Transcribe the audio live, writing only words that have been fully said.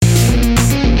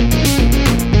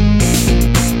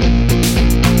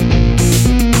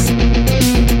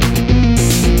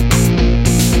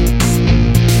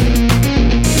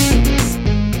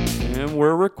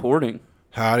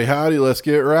Howdy, howdy. Let's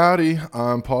get rowdy.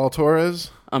 I'm Paul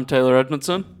Torres. I'm Taylor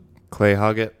Edmondson. Clay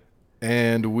Hoggett.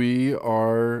 And we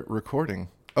are recording.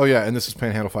 Oh, yeah, and this is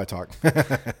Panhandle Fight Talk.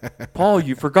 Paul,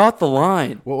 you forgot the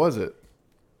line. What was it?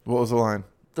 What was the line?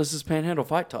 This is Panhandle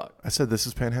Fight Talk. I said this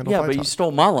is Panhandle Yeah, Fight Talk. but you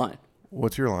stole my line.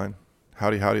 What's your line?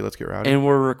 Howdy, howdy. Let's get rowdy. And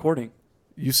we're recording.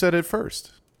 You said it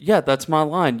first. Yeah, that's my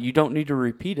line. You don't need to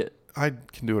repeat it. I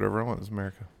can do whatever I want. It's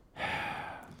America.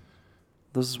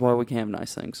 This is why we can have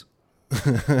nice things.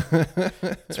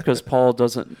 It's because Paul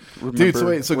doesn't remember. Dude, so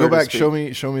wait, so where go to back.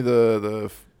 speak. Show me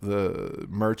the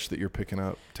merch that you're picking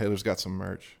up. Taylor's got some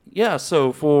merch. Yeah,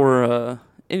 so for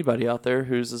anybody out there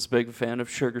who's as big a fan of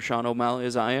Sugar Sean O'Malley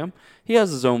as I am, he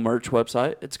has his own merch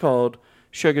website. It's called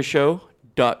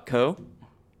sugarshow.co.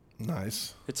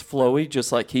 Nice. It's flowy,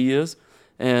 just like he is.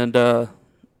 And the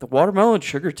watermelon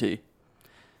sugar tea,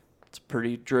 it's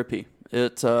pretty drippy.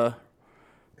 It's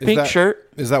pink shirt.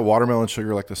 Is that watermelon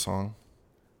sugar like the song?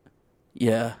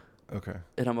 Yeah. Okay.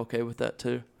 And I'm okay with that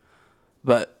too.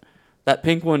 But that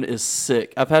pink one is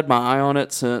sick. I've had my eye on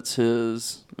it since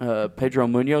his Pedro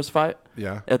Munoz fight.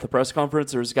 Yeah. At the press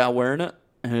conference, there was a guy wearing it,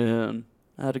 and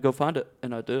I had to go find it,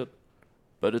 and I did.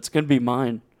 But it's going to be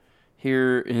mine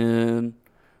here in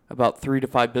about 3 to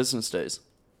 5 business days.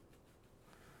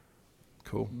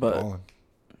 Cool. But Ballin'.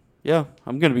 yeah,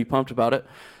 I'm going to be pumped about it.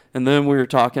 And then we were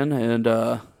talking, and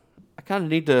I kind of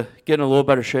need to get in a little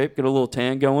better shape, get a little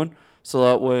tan going, so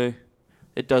that way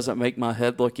it doesn't make my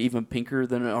head look even pinker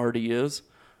than it already is.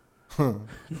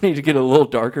 Need to get a little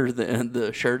darker than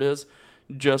the shirt is,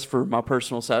 just for my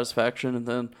personal satisfaction, and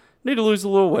then need to lose a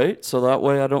little weight, so that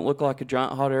way I don't look like a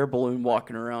giant hot air balloon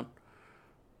walking around.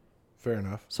 Fair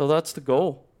enough. So that's the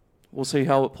goal. We'll see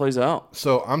how it plays out.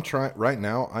 So I'm trying right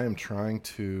now. I am trying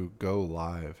to go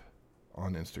live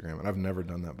on Instagram, and I've never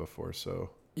done that before. So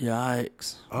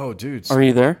Yikes. oh, dude, Are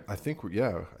you there? I think we, yeah.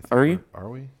 I think Are you? Are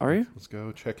we? Are you? Let's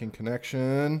go. Checking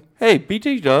connection. Hey,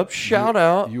 BT Dub, shout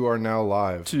out You are now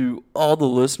live. to all the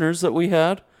listeners that we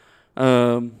had.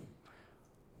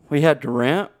 We had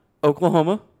Durant,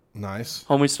 Oklahoma. Nice.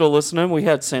 Homie still listening. We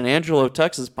had San Angelo,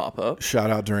 Texas pop up. Shout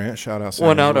out Durant. Shout out. San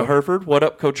One out Angelo. of Hereford. What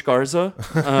up, Coach Garza?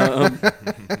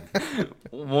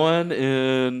 One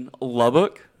in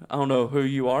Lubbock. I don't know who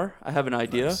you are. I have an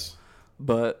idea. Nice.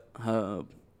 But,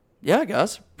 yeah,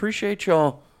 guys. Appreciate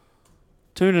y'all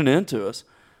tuning in to us.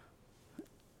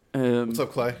 What's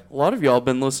up, Clay? A lot of y'all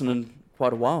been listening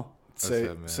quite a while.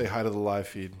 Say hi to the live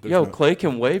feed. Yo, Clay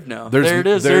can wave now. There it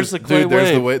is. There's the Clay dude,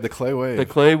 wave. There's the Clay wave. The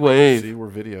Clay wave. See, we're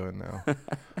videoing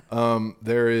now.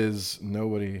 There is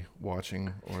nobody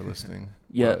watching or listening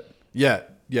Yet.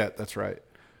 Yet. That's right.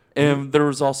 And there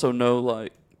was also no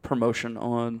promotion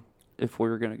on if we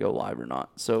were going to go live or not.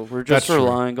 So we're just That's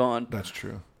relying on. That's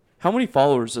true. How many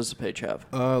followers does the page have?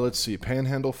 Let's see.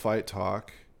 Panhandle Fight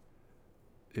Talk.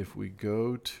 If we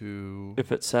go to...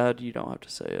 If it's sad, you don't have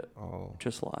to say it. I'll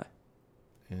Just lie.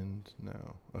 end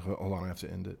now. Hold on, I have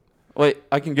to end it. Wait,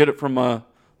 I can get it from my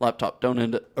laptop. Don't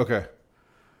end it. Okay.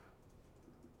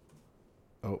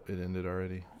 Oh, it ended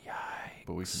already. Yikes.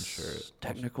 But we can share it.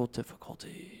 Technical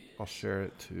difficulty. I'll share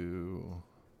it to...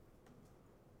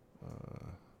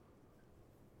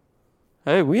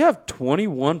 Hey, we have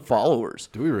 21 followers.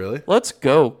 Do we really? Let's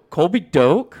go. Colby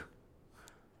Doak.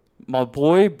 My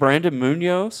boy Brandon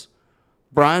Munoz.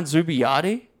 Brian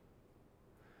Zubiotti.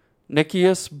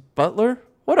 Nikias Butler.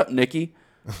 What up, Nikki?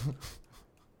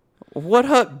 What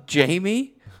up,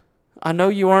 Jamie? I know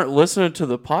you aren't listening to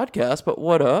the podcast, but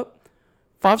what up?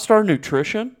 5-Star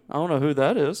Nutrition. I don't know who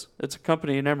that is. It's a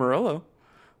company in Amarillo.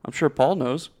 I'm sure Paul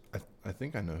knows. I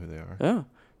think I know who they are. Yeah.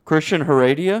 Christian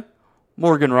Heredia.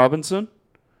 Morgan Robinson.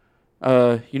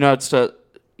 United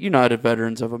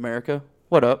Veterans of America.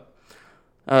 What up?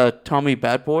 Tommy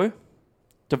Badboy.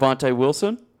 Devontae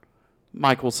Wilson.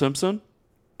 Michael Simpson.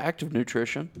 Active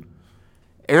Nutrition.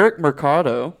 Eric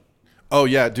Mercado. Oh,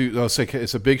 yeah, dude.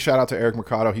 It's a big shout out to Eric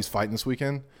Mercado. He's fighting this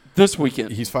weekend. This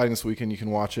weekend. He's fighting this weekend. You can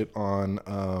watch it on,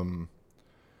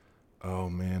 oh,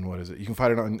 man, what is it? You can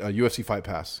fight it on UFC Fight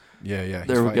Pass. Yeah.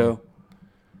 There we go.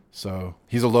 So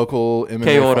he's a local MMA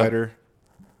Keora. fighter.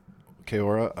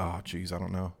 Keora? Oh, geez, I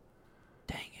don't know.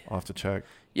 Dang it. I'll have to check.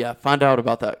 Yeah, find out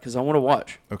about that because I want to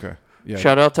watch. Okay. Yeah.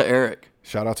 Shout out to Eric.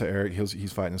 Shout out to Eric.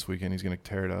 He's fighting this weekend. He's going to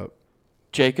tear it up.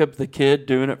 Jacob the Kid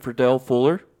doing it for Dell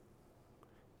Fuller.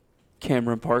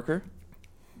 Cameron Parker.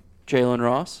 Jalen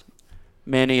Ross.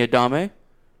 Manny Adame.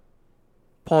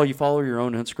 Paul, you follow your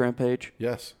own Instagram page?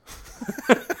 Yes.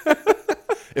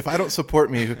 If I don't support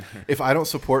me,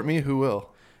 who will?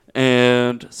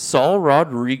 And Saul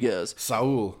Rodriguez.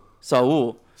 Saul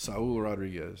Saul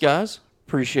Rodriguez. Guys,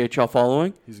 appreciate y'all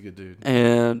following. He's a good dude.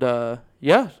 And,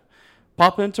 yeah,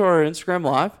 pop into our Instagram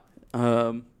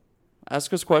Live.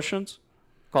 Ask us questions.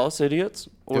 Call us idiots.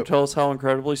 Or tell us how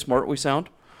incredibly smart we sound.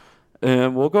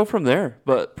 And we'll go from there.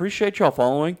 But appreciate y'all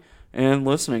following and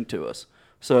listening to us.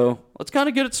 So let's kind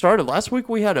of get it started. Last week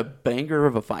we had a banger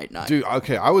of a fight night. Dude,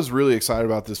 okay, I was really excited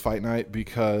about this fight night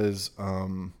because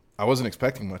I wasn't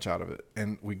expecting much out of it.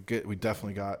 And we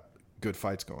definitely got good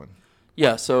fights going.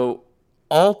 Yeah, so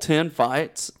all 10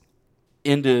 fights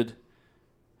ended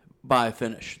by a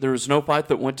finish. There was no fight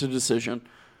that went to decision.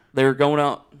 They were going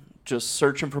out just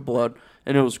searching for blood,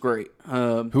 and it was great.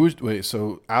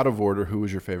 So out of order, who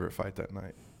was your favorite fight that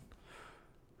night?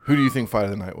 Who do you think fight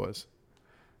of the night was?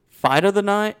 Fight of the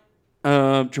night,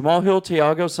 Jamahal Hill,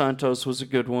 Thiago Santos was a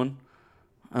good one.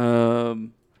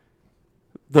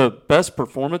 The best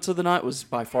performance of the night was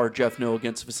by far Jeff Neal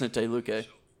against Vicente Luque.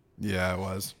 Yeah, it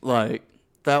was. Like,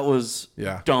 that was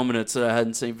dominance that I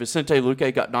hadn't seen. Vicente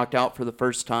Luque got knocked out for the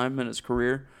first time in his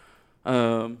career.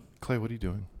 Clay, what are you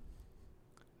doing?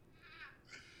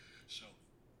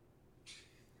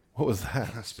 What was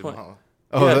that? That's Jamahal.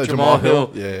 Oh, yeah, Jamahal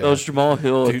Hill. Yeah. That was Jamahal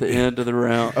Hill Dude. at the end of the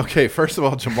round. Okay, first of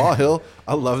all, Jamahal Hill,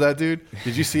 I love that dude.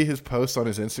 Did you see his post on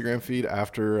his Instagram feed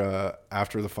after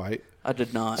the fight? I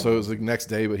did not. So it was the next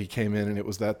day, but he came in and it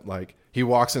was that, like, he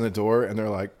walks in the door and they're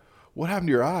like, "What happened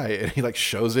to your eye?" And he like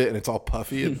shows it and it's all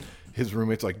puffy and his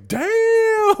roommate's like,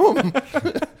 "Damn!"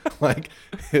 Like,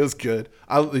 it was good.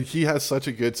 He has such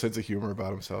a good sense of humor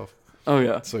about himself. Oh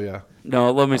yeah. So yeah. No,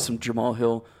 I love me some Jamahal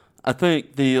Hill. I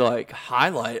think the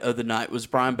highlight of the night was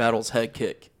Brian Battle's head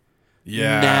kick.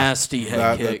 Yeah. Nasty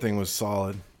head kick. That thing was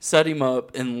solid. Set him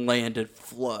up and landed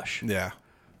flush. Yeah.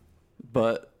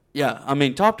 But yeah, I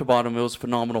mean, top to bottom, it was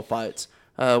phenomenal fights.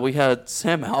 We had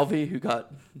Sam Alvey, who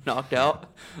got knocked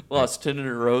out, lost 10 in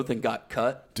a row, then got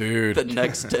cut. Dude. The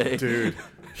next day. Dude.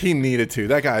 He needed to.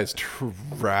 That guy is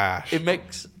trash.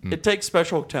 It takes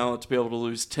special talent to be able to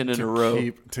lose 10 in a row.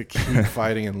 To keep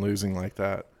fighting and losing like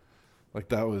that. Like,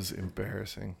 that was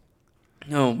embarrassing.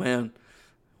 Oh, man.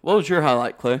 What was your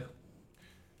highlight, Clay?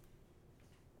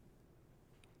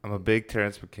 I'm a big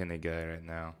Terrence McKinney guy right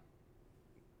now.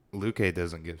 Luque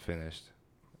doesn't get finished.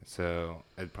 So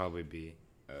it'd probably be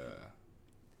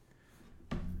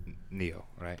Neal,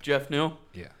 right? Jeff Neal?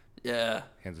 Yeah. Yeah.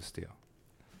 Hands of steel.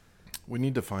 We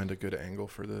need to find a good angle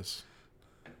for this.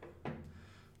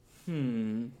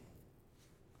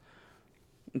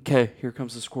 Okay, here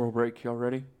comes the squirrel break. Y'all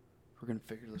ready? We're going to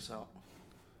figure this out.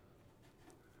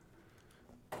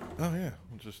 Oh, yeah.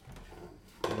 We'll just...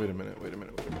 Wait a minute.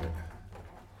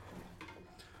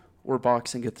 We're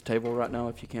boxing at the table right now,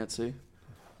 if you can't see.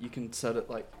 You can set it,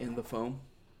 in the foam.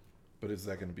 But is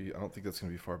that going to be... I don't think that's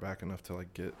going to be far back enough to,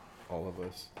 get all of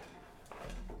us.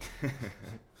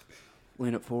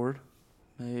 Lean it forward.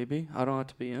 Maybe. I don't have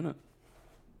to be in it.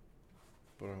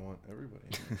 But I want everybody.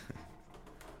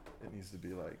 It needs to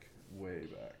be, way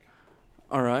back.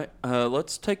 All right.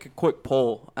 Let's take a quick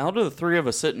poll. Out of the three of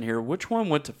us sitting here, which one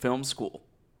went to film school?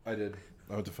 I did.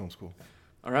 I went to film school.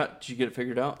 All right. Did you get it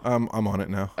figured out? I'm on it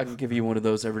now. I can give you one of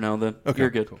those every now and then. Okay.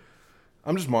 You're good. Cool.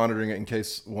 I'm just monitoring it in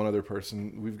case one other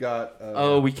person... We've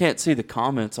got... we can't see the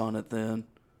comments on it then.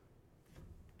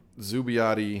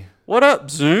 Zubiati What up,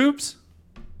 Zoobs?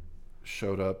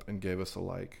 showed up and gave us a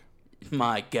like.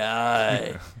 My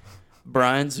guy.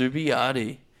 Brian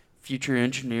Zubiati, future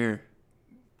engineer.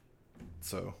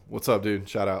 So, what's up, dude?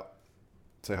 Shout out.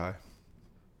 Say hi.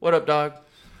 What up, dog?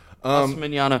 How's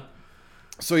manana?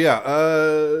 So,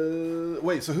 yeah.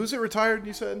 Wait, so who's it retired,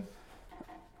 you said?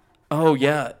 Oh,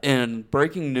 yeah. And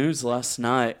breaking news last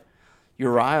night,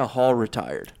 Uriah Hall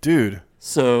retired. Dude.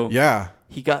 So, Yeah.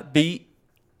 he got beat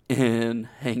and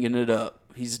hanging it up.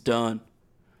 He's done.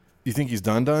 You think he's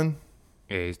done?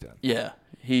 Yeah, he's done. Yeah.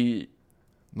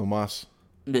 No mas.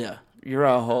 Yeah.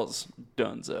 Uriah Hall's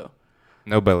done, so.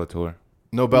 No Bellator.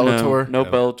 No Bellator? No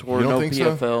Bellator, You don't no think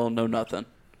so? PFL, no nothing.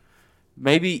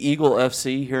 Maybe Eagle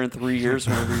FC here in 3 years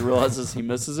whenever he realizes he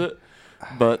misses it.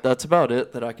 But that's about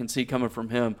it that I can see coming from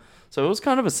him. So it was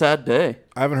kind of a sad day.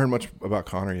 I haven't heard much about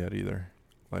Connor yet either.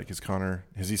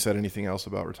 Has he said anything else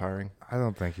about retiring? I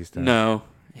don't think he's done. No,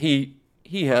 he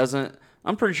hasn't.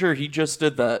 I'm pretty sure he just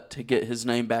did that to get his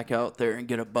name back out there and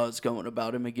get a buzz going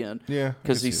about him again. Yeah.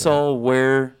 Because he saw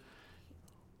where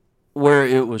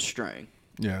it was straying.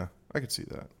 Yeah, I could see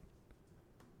that.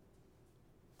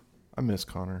 I miss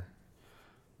Connor.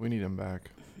 We need him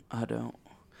back. I don't.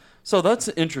 So that's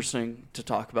interesting to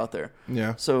talk about there.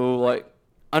 Yeah. So,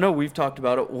 I know we've talked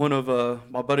about it. One of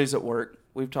my buddies at work,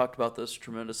 we've talked about this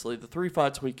tremendously. The 3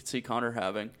 fights we could see Connor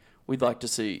having, we'd like to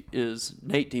see, is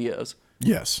Nate Diaz.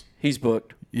 Yes. He's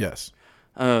booked. Yes.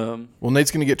 Well, Nate's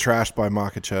going to get trashed by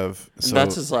Makachev. and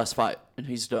that's his last fight, and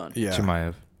he's done. Yeah.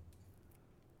 Chimaev.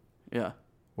 Yeah.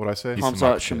 What'd I say?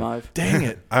 Hamzat Chimaev. Dang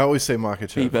it. I always say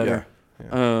Makhachev. Be better.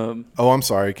 Yeah. Oh, I'm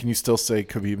sorry. Can you still say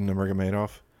Khabib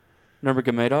Nurmagomedov?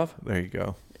 Nurmagomedov? There you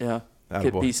go. Yeah.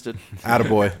 Get Attaboy. beasted.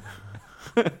 Attaboy.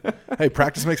 Hey,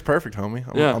 practice makes perfect, homie.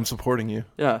 I'm supporting you.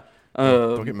 Yeah.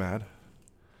 Don't get mad.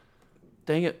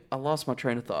 Dang it. I lost my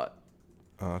train of thought.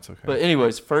 Oh, that's okay. But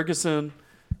anyways, Ferguson,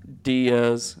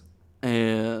 Diaz,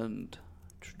 and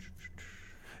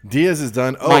Diaz is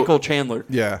done. Oh, Michael Chandler.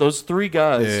 Yeah. Those three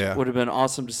guys would have been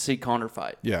awesome to see Conor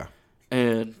fight. Yeah.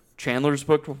 And Chandler's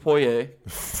booked with Poirier.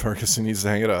 Ferguson needs to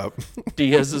hang it up.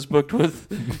 Diaz is booked with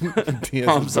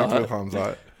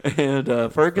Hamzat.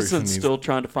 And Ferguson's still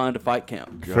trying to find a fight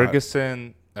camp. God.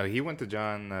 Ferguson, he went to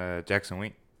John Jackson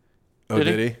Wink. Oh,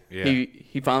 did he? Yeah.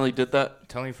 He finally did that?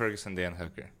 Tony Ferguson, Dan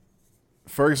Hooker.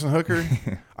 Ferguson Hooker?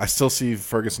 I still see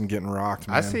Ferguson getting rocked,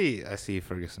 man. I see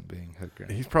Ferguson being Hooker.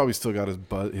 He's probably still got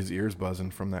his ears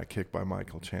buzzing from that kick by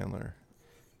Michael Chandler.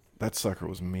 That sucker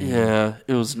was mean. Yeah,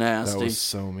 it was nasty. That was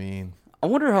so mean. I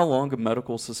wonder how long a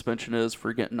medical suspension is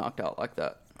for getting knocked out like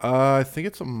that. I think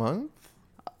it's a month.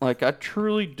 Like, I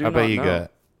truly do I not bet you know.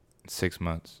 got 6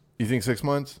 months. You think 6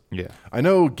 months? Yeah. I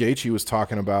know Gaethje was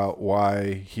talking about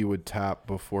why he would tap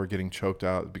before getting choked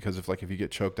out, because if you get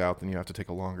choked out, then you have to take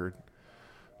a longer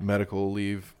medical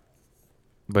leave.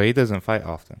 But he doesn't fight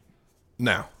often.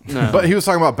 No. No. But he was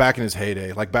talking about back in his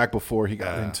heyday, like back before he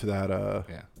got into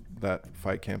that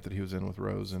fight camp that he was in with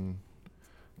Rose and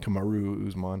Kamaru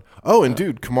Usman. Oh, and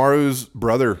dude, Kamaru's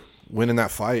brother winning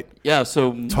that fight. Yeah,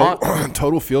 so...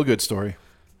 Total feel-good story.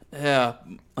 Yeah.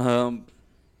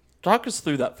 Talk us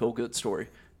through that feel-good story,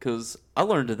 because I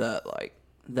learned of that,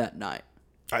 that night.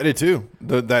 I did too.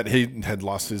 That he had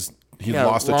lost his... He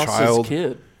lost a his child.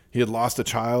 kid. He had lost a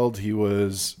child. He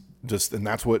was just... And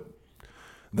that's what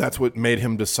made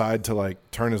him decide to,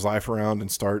 turn his life around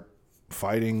and start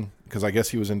fighting, because I guess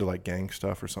he was into, gang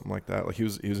stuff or something like that. He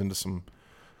was into some...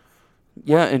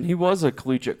 Yeah, and he was a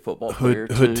collegiate football player,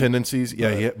 too. Hood tendencies.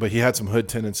 Yeah, but he had some hood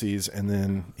tendencies, and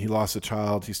then he lost a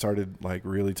child. He started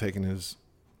really taking his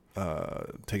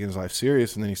life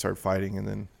serious, and then he started fighting, and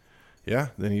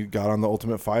then he got on The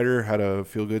Ultimate Fighter, had a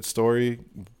feel good story,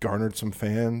 garnered some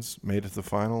fans, made it to the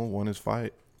final, won his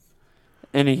fight.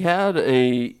 And he had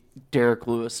a Derek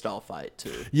Lewis style fight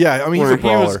too. Yeah, I mean, he's a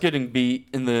brawler. He was getting beat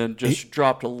and then just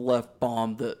dropped a left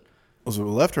bomb that... Was it a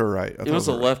left or a right? It was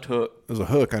a left hook. It was a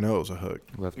hook. I know it was a hook.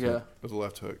 Left It hook. was a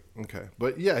left hook. Okay.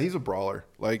 But yeah, he's a brawler.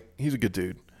 He's a good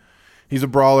dude. He's a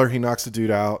brawler. He knocks the dude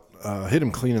out. Hit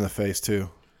him clean in the face too.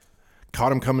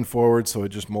 Caught him coming forward, so it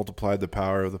just multiplied the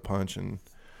power of the punch and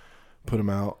put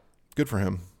him out. Good for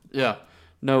him. Yeah.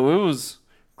 No, it was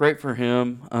great for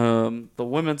him. The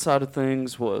women's side of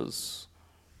things was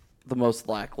the most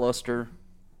lackluster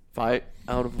fight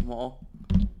out of them all.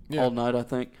 Yeah. All night, I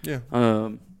think. Yeah.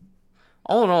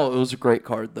 All in all, it was a great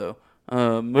card, though.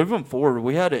 Moving forward,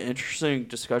 we had an interesting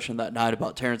discussion that night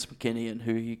about Terrence McKinney and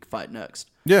who he could fight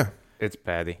next. Yeah. It's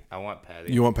Paddy. I want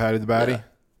Paddy. You want Paddy the Batty? Yeah.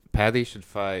 Paddy should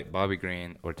fight Bobby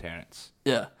Green or Terrence.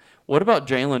 Yeah. What about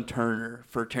Jalen Turner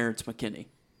for Terrence McKinney?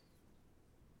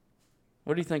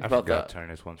 What do you think about that?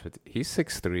 Turner's 150. He's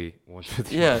 6'3",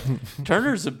 150. Yeah,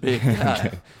 Turner's a big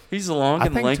guy. He's long and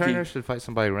I think lanky. Turner should fight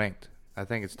somebody ranked. I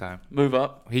think it's time. Move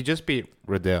up. He just beat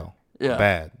Riddell. Yeah.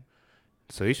 Bad.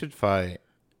 So he should fight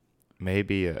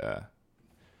maybe Dude,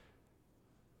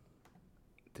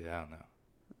 I don't know.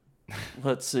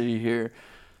 Let's see here.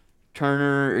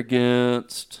 Turner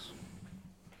against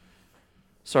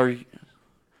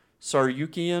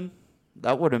Saryukian.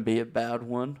 That wouldn't be a bad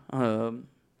one.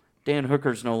 Dan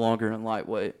Hooker's no longer in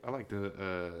lightweight. I like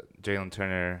the Jalen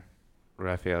Turner,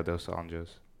 Rafael Dos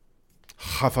Anjos.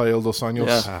 Rafael Dos Anjos.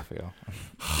 Yeah.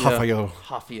 Rafael.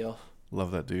 Rafael.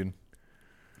 Love that dude.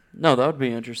 No, that would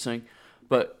be interesting.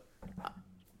 But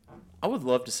I would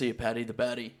love to see a Paddy the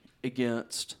Batty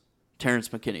against Terrence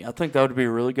McKinney. I think that would be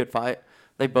a really good fight.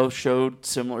 They both showed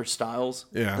similar styles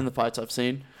in the fights I've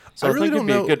seen. So I think it'd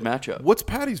be a good matchup. What's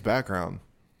Paddy's background?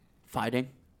 Fighting.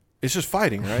 It's just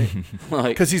fighting, right? Like,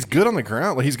 Because he's good on the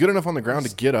ground. He's good enough on the ground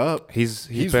to get up. He's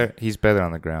better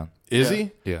on the ground. Is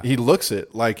he? Yeah. He looks it.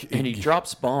 and he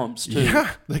drops bombs, too.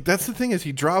 Yeah. That's the thing is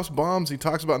he drops bombs. He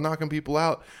talks about knocking people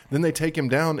out. Then they take him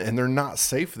down, and they're not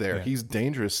safe there. Yeah. He's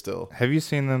dangerous still. Have you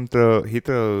seen them throw?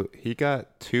 He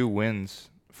got 2 wins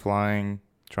flying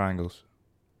triangles.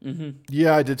 Mm-hmm.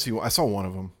 Yeah, I did see. I saw one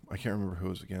of them. I can't remember who it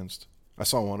was against. I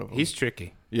saw one of them. He's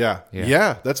tricky. Yeah.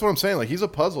 That's what I'm saying. He's a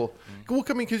puzzle. Mm-hmm. Well,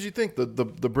 I mean, because you think the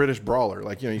British brawler,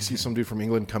 you see some dude from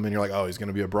England come in, you're like, oh, he's going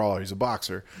to be a brawler. He's a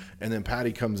boxer. And then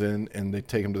Paddy comes in and they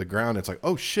take him to the ground. It's like,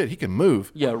 oh shit, he can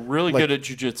move. Yeah, really good at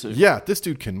jiu-jitsu. Yeah, this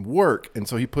dude can work. And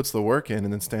so he puts the work in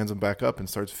and then stands him back up and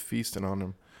starts feasting on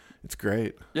him. It's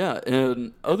great. Yeah,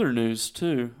 and other news,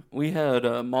 too. We had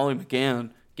Molly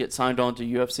McGann get signed on to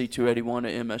UFC 281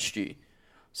 at MSG.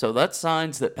 So that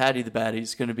signs that Patty the Batty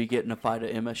is going to be getting a fight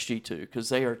at MSG, too, because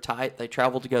they are tight. They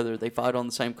travel together. They fight on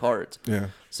the same cards. Yeah.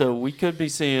 So we could be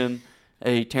seeing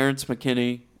a Terrence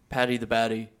McKinney, Patty the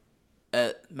Batty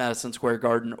at Madison Square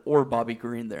Garden or Bobby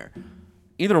Green there.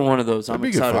 Either one of those I'm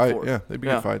excited for. Yeah, they'd be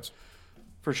good fights.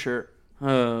 For sure.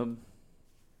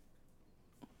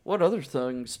 What other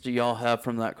things do y'all have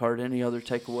from that card? Any other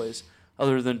takeaways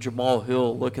other than Jamahal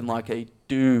Hill looking like a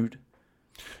dude?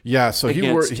 Yeah, so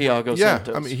against Thiago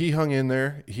Santos. I mean, he hung in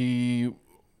there.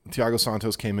 Thiago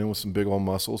Santos came in with some big old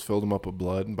muscles, filled him up with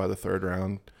blood, and by the third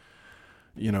round,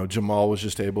 Jamahal was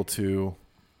just able to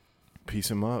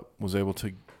piece him up, was able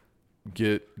to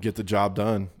get the job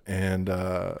done, and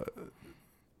that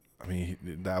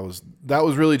was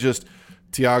really just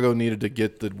Thiago needed to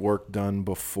get the work done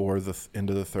before the end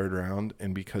of the third round,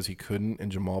 and because he couldn't,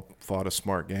 and Jamahal fought a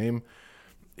smart game,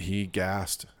 he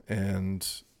gassed, and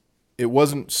it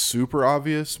wasn't super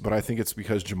obvious, but I think it's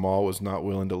because Jamahal was not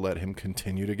willing to let him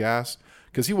continue to gas,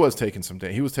 because he was taking some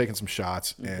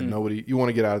shots, and you want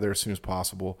to get out of there as soon as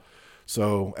possible.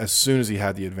 So as soon as he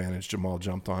had the advantage, Jamahal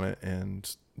jumped on it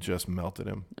and just melted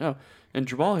him. Yeah, and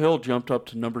Jamahal Hill jumped up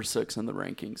to number 6 in the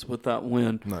rankings with that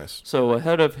win. Nice. So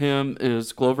ahead of him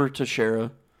is Glover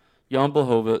Teixeira, Jan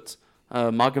Blachowicz,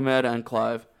 Magomed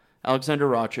Ankalaev, Alexander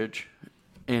Rakic,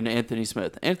 and Anthony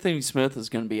Smith. Anthony Smith is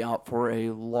going to be out for a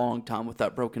long time with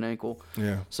that broken ankle.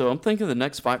 Yeah. So I'm thinking the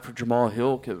next fight for Jamahal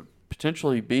Hill could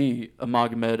potentially be a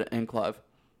Magomed Ankalaev.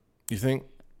 You think?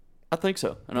 I think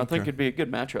so, and I think it'd be a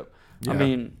good matchup. Yeah. I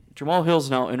mean, Jamahal Hill's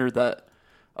now entered that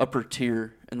upper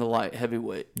tier in the light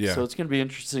heavyweight. Yeah. So it's going to be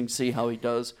interesting to see how he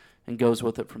does and goes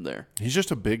with it from there. He's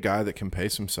just a big guy that can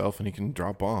pace himself and he can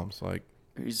drop bombs. Like,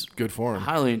 He's good for him.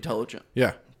 highly intelligent.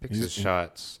 Yeah. Picks his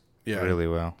shots Yeah. really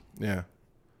well. Yeah.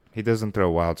 He doesn't throw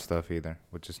wild stuff either,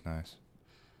 which is nice.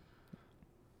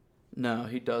 No,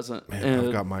 he doesn't. Man, And-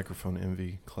 I've got microphone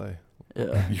envy, Clay.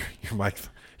 yeah.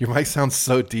 Your mic sounds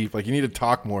so deep. Like, you need to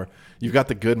talk more. You've got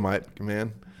the good mic,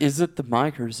 man. Is it the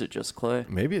mic or is it just Clay?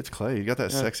 Maybe it's Clay. You got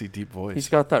that Yeah. sexy deep voice. He's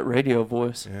got that radio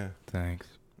voice. Yeah. Thanks.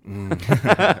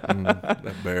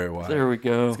 That Barry White. There we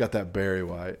go. He's got that Barry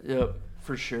White. Yep,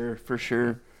 for sure, for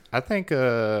sure. I think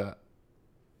it's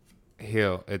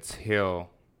Hill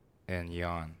and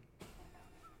Jan.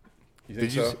 You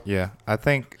think so? Yeah, I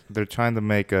think they're trying to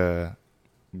make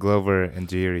Glover and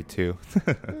Jiri too.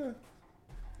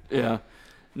 Yeah.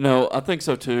 No, I think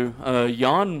so too.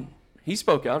 Jan, he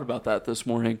spoke out about that this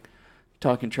morning,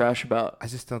 talking trash about. I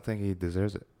just don't think he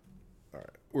deserves it.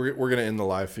 We're gonna end the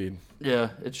live feed.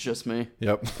 Yeah, it's just me.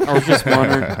 Yep. I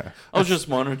was just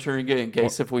monitoring it in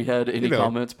case if we had any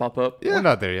comments pop up. We're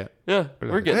not there yet. Yeah,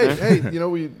 we're getting there. Hey,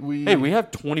 we Hey, we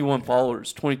have 21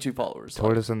 followers, 22 followers.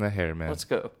 Tortoise in the hair, man. Let's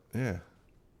go. Yeah.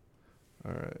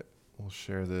 All right. We'll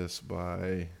share this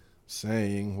by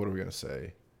saying, what are we gonna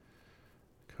say?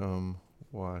 Come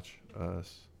watch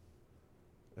us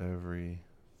every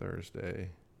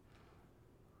Thursday.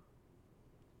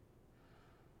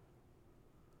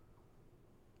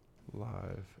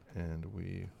 Live, and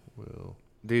we will.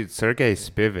 Dude, Sergey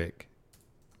Spivak.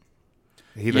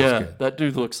 He looks good. That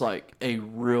dude looks like a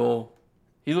real.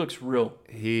 He looks real.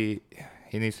 He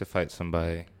needs to fight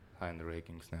somebody high in the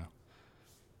rankings now.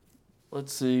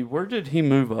 Let's see. Where did he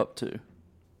move up to?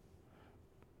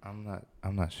 I'm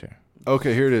not sure.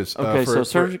 Okay, here it is. Okay,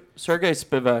 Sergey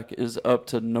Spivak is up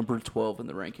to number 12 in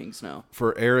the rankings now.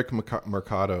 For Eric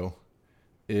Mercado,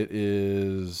 it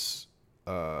is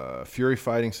Fury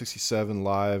Fighting 67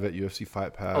 live at UFC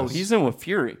Fight Pass. Oh, he's in with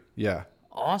Fury. Yeah.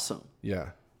 Awesome. Yeah.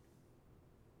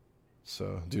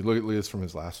 So, dude, look at this from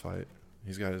his last fight.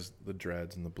 He's got the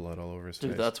dreads and the blood all over his face.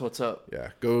 Dude, that's what's up. Yeah.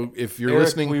 Go if you're Eric,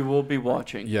 listening. we will be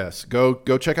watching. Yes. Go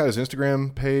check out his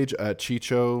Instagram page at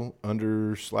Chicho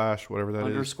 / whatever that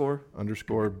is.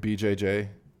 Underscore BJJ.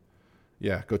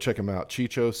 Yeah, go check him out.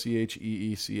 Chicho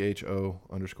CHEECHO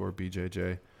 _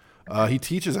 BJJ. He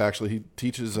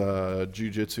teaches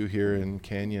jiu-jitsu here in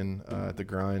Canyon at the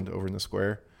Grind over in the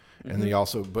square. And then he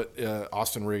also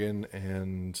Austin Riggin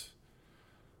and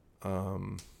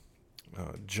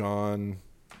John,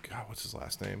 God, what's his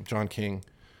last name? John King.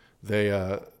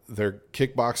 They're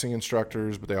kickboxing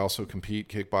instructors, but they also compete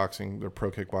kickboxing. They're pro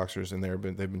kickboxers, and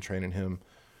they've been training him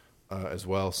as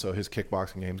well. So his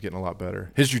kickboxing game's getting a lot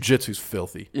better. His jiu-jitsu's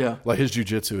filthy. Yeah. Like his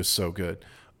jiu-jitsu is so good.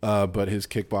 But his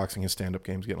kickboxing, his stand-up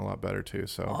game's getting a lot better too.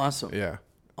 So awesome. Yeah.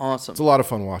 Awesome. It's a lot of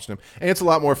fun watching him, and it's a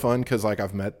lot more fun because like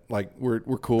I've met like we're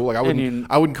cool. Like I you-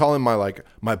 wouldn't call him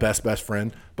my best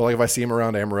friend, but like if I see him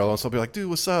around Amarillo, so I'll be like, dude,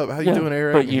 what's up? How you doing,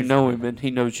 Eric? But And you he's- know him and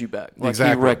he knows you back. Like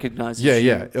Exactly. he recognizes Yeah, you.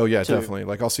 yeah. Oh yeah, too. definitely.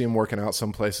 Like I'll see him working out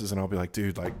some places, and I'll be like,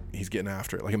 dude, like he's getting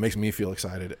after it. Like it makes me feel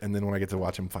excited, and then when I get to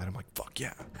watch him fight, I'm like, fuck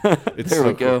yeah. It's There so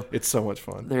we go. cool. It's so much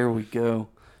fun. There we go.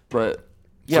 But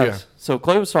So, yes, so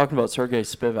Clay was talking about Sergey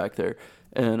Spivak there,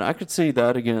 and I could see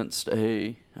that against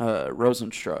a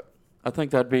Rosenstruck. I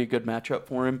think that'd be a good matchup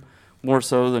for him, more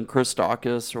so than Chris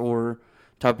Dawkins or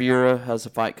Tabira has a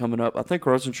fight coming up. I think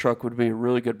Rosenstruck would be a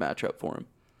really good matchup for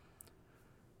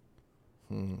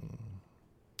him.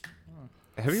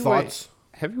 Thoughts?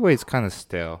 Heavyweight's kind of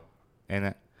stale, ain't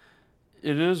it?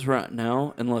 It is right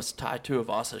now, unless Tai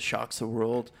Tuivasa shocks the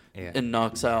world Yeah. and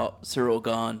knocks out Cyril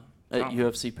Gahn at Oh.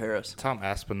 UFC Paris. Tom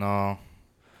Aspinall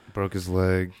broke his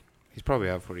leg. He's probably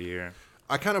out for a year.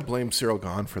 I kind of blame Cyril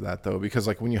Gahn for that though, because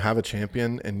like when you have a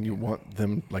champion and you want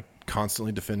them like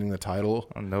constantly defending the title,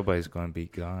 Well, nobody's going to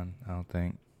beat Gon, I don't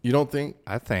think. you don't think?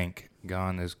 I think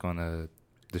Gon is going to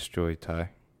destroy Ty.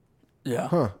 Yeah,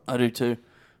 Huh. I do too.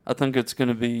 I think it's going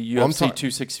to be UFC Well, I'm ta-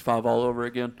 265 all over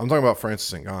again. I'm talking about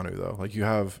Francis Ngannou though. Like you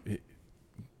have,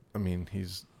 I mean, he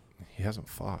hasn't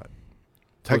fought.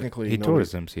 Technically, he tore nobody-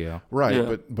 his MCL. right,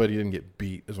 Yeah. but he didn't get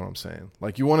beat. Is what I'm saying.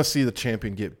 Like you want to see the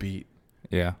champion get beat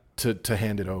Yeah. to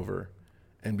hand it over,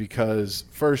 and because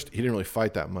first he didn't really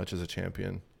fight that much as a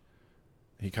champion.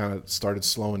 He kind of started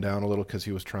slowing down a little because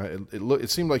he was trying. It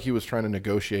seemed like he was trying to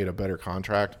negotiate a better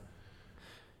contract.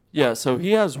 Yeah, so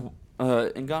he has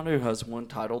Ngannou has one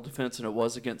title defense, and it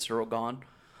was against Cyril Gahn.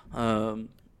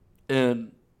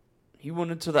 And he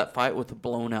went into that fight with a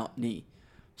blown out knee.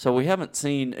 So we haven't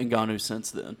seen Ngannou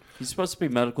since then. He's supposed to be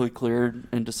medically cleared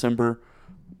in December,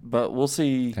 but we'll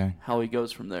see Okay. how he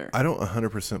goes from there. I don't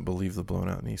 100% believe the blown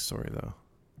out knee story though.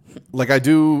 Like I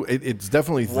do, it's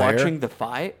definitely there. Watching the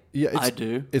fight, Yeah, I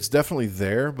do. It's definitely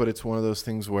there, but it's one of those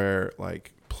things where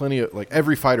like plenty of like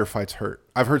every fighter fights hurt.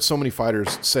 I've heard so many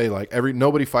fighters say like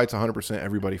nobody fights 100%,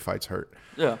 everybody fights hurt.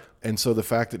 Yeah. And so the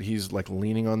fact that he's like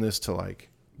leaning on this to like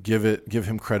give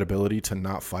him credibility to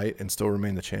not fight and still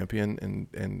remain the champion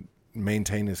and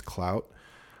maintain his clout.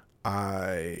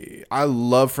 I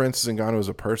love Francis Ngannou as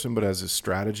a person, but as his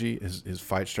strategy, his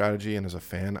fight strategy, and as a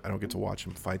fan, I don't get to watch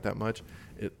him fight that much.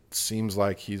 It seems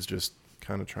like he's just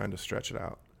kind of trying to stretch it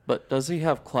out. But does he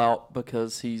have clout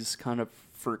because he's kind of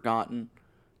forgotten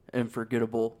and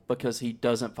forgettable because he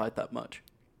doesn't fight that much?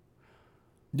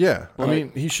 Yeah, Like- I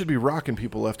mean, he should be rocking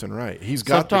people left and right. He's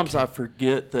got. Sometimes I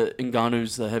forget that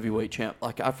Ngannou's the heavyweight champ.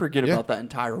 Like, I forget Yeah. about that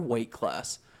entire weight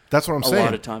class. That's what I'm a saying.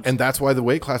 lot of times. And that's why the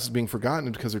weight class is being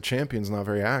forgotten because their champion's not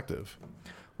very active.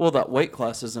 Well, that weight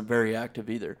class isn't very active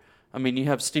either. I mean, you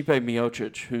have Stipe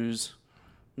Miocic, who's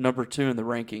number 2 in the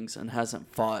rankings and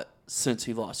hasn't fought since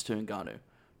he lost to Ngannou.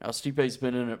 Now, Stipe's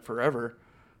been in it forever,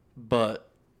 but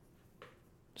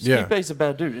Yeah. Stipe's a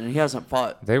bad dude, and he hasn't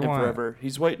fought They in want- forever.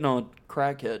 He's waiting on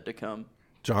Crackhead to come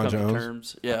John to Jones.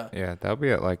 terms. Yeah, Yeah, that'll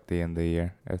be at like the end of the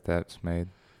year if that's made.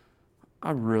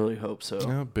 I really hope so.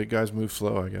 Yeah, big guys move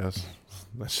slow, I guess.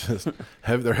 That's just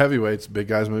they're heavyweights. Big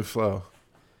guys move slow.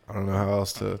 I don't know how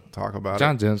else to talk about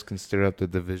John it. Jones can stir up the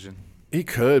division. He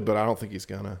could, but I don't think he's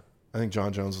gonna. I think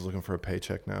John Jones is looking for a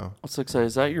paycheck now. I was like, say,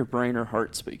 is that your brain or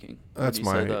heart speaking? when That's you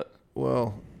say my. that?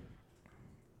 Well,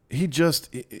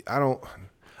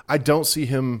 I don't see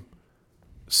him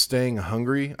staying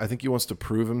hungry. I think he wants to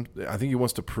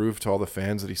prove to all the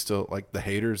fans that he's still like the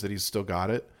haters that he's still got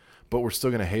it. But we're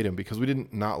still gonna hate him because we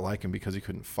didn't not like him because he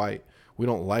couldn't fight. We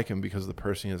don't like him because of the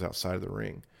person he is outside of the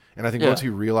ring. And I think Yeah. once he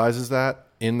realizes that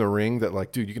in the ring, that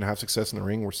like, dude, you can have success in the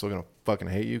ring, we're still gonna fucking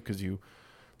hate you because you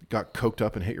got coked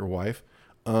up and hit your wife.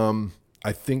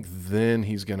 I think then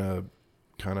he's gonna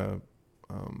kind of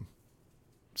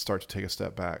start to take a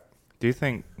step back. Do you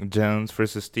think Jones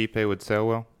versus Stipe would sell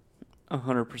well?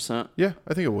 100%. Yeah,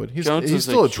 I think it would. He's Jones is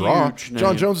still a a draw. huge John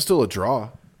name. Jones is still a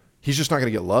draw. He's just not going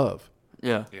to get love.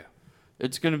 Yeah. Yeah.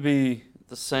 It's going to be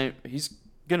the same. He's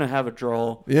going to have a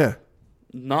draw, Yeah,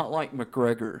 not like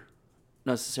McGregor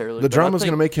necessarily. the but I drama's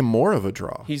going to think make him more of a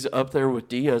draw. He's up there with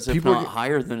Diaz, if People are not g-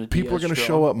 higher than a People are Diaz going to draw,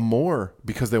 show up more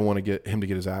because they want to get him to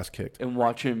get his ass kicked. and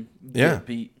watch him Yeah. get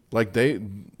beat. Like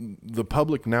the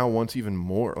public now wants even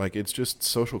more. Like it's just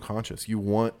social conscious. You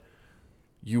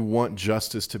want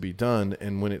justice to be done,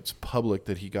 and when it's public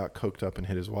that he got coked up and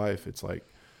hit his wife, it's like,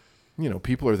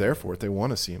 people are there for it. They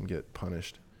want to see him get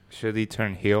punished. Should he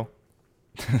turn heel?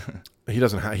 He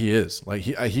doesn't. He is like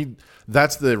he.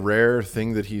 That's the rare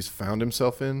thing that he's found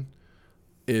himself in.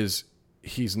 Is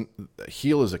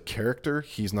heel is a character.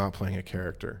 He's not playing a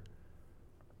character.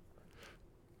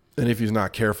 And if he's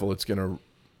not careful, it's gonna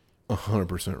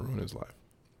 100% ruin his life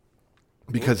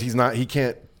because he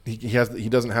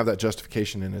doesn't have that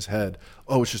justification in his head.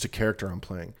 Oh, it's just a character I'm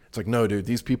playing. It's like, no, dude,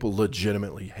 these people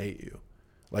legitimately hate you.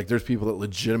 Like, there's people that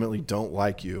legitimately don't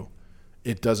like you.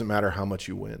 It doesn't matter how much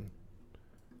you win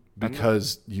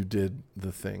because you did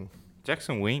the thing.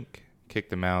 Jackson Wink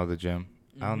kicked him out of the gym.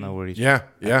 I don't know where he's. Yeah.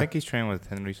 I think he's training with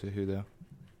Henry Cejudo,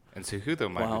 and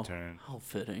Cejudo might return. How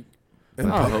fitting.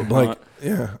 And I hope like, not.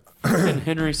 yeah. And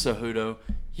Henry Cejudo,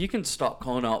 you can stop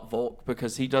calling out Volk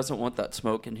because he doesn't want that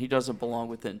smoke and he doesn't belong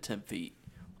within 10 feet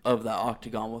of that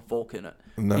octagon with Volk in it.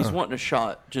 No. He's wanting a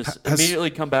shot. Just immediately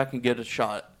come back and get a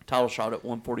title shot at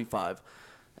 145.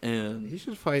 And He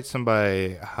should fight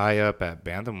somebody high up at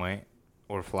bantamweight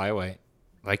or flyweight.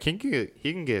 Like he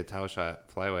can get a title shot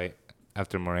at flyweight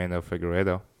after Moreno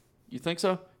Figueiredo. you think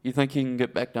so? You think he can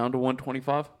get back down to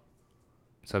 125?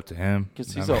 It's up to him.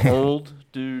 Because he's an old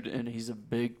dude and he's a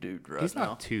big dude He's now.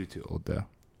 not too old though.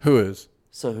 Who is?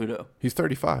 Cejudo. He's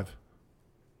 35.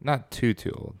 Not too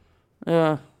old.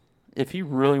 Yeah. If he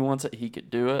really wants it, he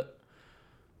could do it.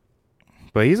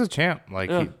 But he's a champ. Like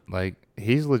Yeah.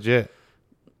 he's legit.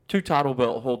 2 title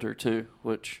belt holder too,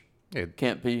 which Yeah.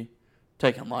 can't be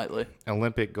taken lightly.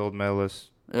 Olympic gold medalist.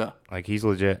 Yeah. Like he's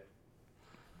legit.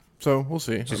 So we'll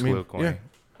see. Just a little corny. yeah.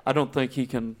 I don't think he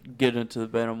can get into the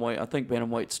bantamweight. I think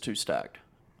bantamweight's too stacked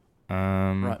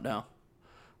right now.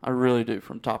 I really do,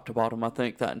 from top to bottom. I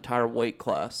think that entire weight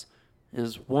class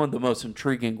is one of the most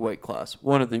intriguing weight class.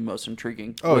 One of the most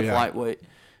intriguing with lightweight.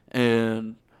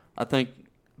 And I think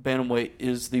bantamweight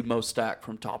is the most stacked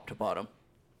from top to bottom.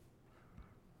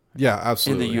 Yeah,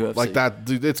 absolutely. In the UFC. Like that,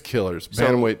 dude, it's killers. So-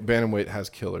 Bantamweight has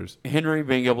killers. Henry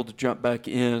being able to jump back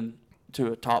in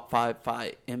to a top 5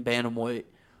 fight in bantamweight,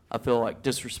 I feel like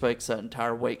disrespects that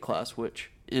entire weight class, which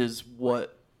is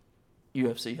what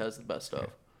UFC has the best of.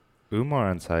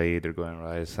 Umar and Saeed are going to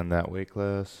rise in that weight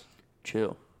class.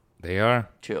 Chill. They are.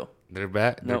 Chill. They're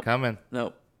back. They're Nope. coming.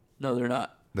 No, they're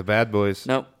not. The bad boys.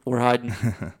 Nope, we're hiding.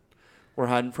 We're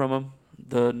hiding from them.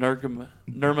 The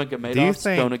Nurmagomedovs Do you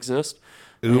think don't exist.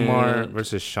 Umar And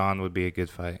versus Sean would be a good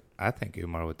fight. I think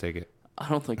Umar would take it. I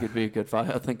don't think it'd be a good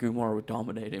fight. I think Umar would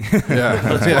dominate him. Yeah.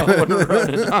 That's why I wouldn't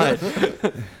run and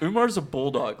hide. Umar's a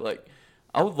bulldog. Like,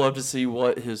 I would love to see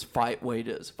what his fight weight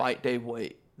is, fight day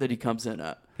weight that he comes in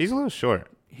at. He's a little short.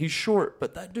 He's short,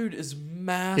 but that dude is He's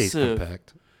massive.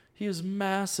 compact. He is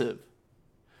massive.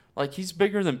 Like, he's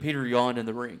bigger than Peter Yan in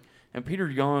the ring. And Peter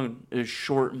Yan is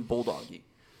short and bulldoggy.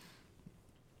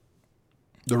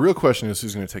 The real question is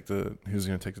who's going to take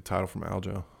the title from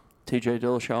Aljo. TJ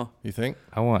Dillashaw. You think?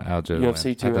 I want Aljo to UFC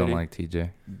win. I 280. don't like TJ.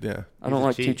 Yeah. I don't a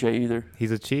like cheat. TJ either.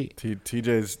 He's a cheat.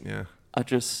 TJ's yeah.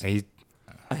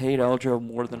 I hate Aljo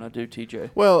more than I do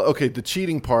TJ. Well, okay, the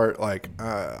cheating part, like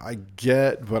I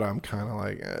get, but I'm kind of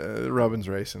like Rubbin's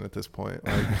racing at this point.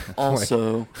 Like,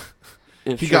 Also,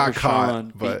 if he Sugar got caught,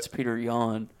 Sean but- beats Peter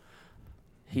Yan,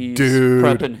 he's Dude.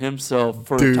 prepping himself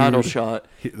for a title shot.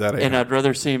 that ain't And I'd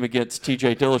rather see him against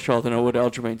TJ Dillashaw than I would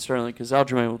Aljamain Sterling, because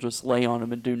Aljamain will just lay on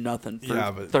him and do nothing for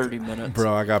 30 minutes.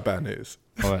 Bro, I got bad news.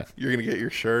 What? You're gonna get your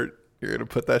shirt. You're gonna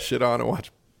put that shit on and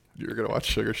watch. You're gonna watch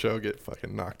Sugar Show get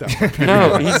fucking knocked out. By Peter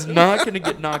No, Yan. he's not going to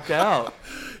get knocked out.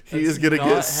 He That's is gonna not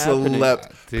get happening.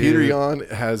 slept. Dude. Peter Yan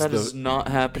has That is not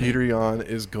happening. Peter Yan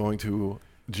is going to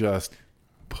just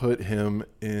put him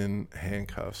in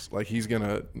handcuffs. Like he's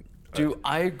gonna. Do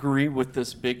I agree with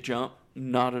this big jump?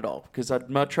 Not at all, because I'd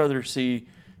much rather see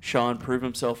Sean prove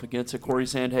himself against a Corey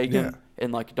Sandhagen Yeah.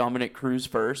 and like Dominic Cruz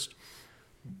first.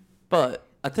 But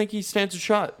I think he stands a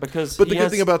shot because. But the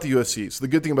good thing about the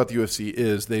UFC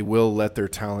is they will let their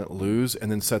talent lose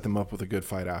and then set them up with a good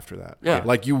fight after that. Yeah.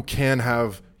 Like you can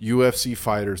have UFC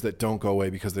fighters that don't go away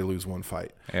because they lose one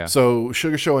fight. Yeah. So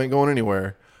Sugar Show ain't going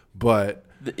anywhere, but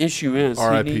the issue is he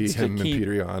R.I.P. needs to him and keep.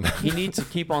 Peter Yan. He needs to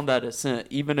keep on that ascent,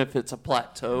 even if it's a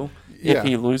plateau. Yeah. If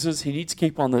he loses, he needs to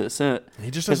keep on the ascent.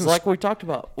 He just Because doesn't. like we talked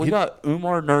about, we got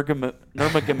Umar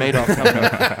Nurmagomedov coming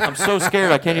up. I'm so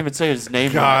scared I can't even say his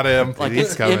name. Got right. him. Like He's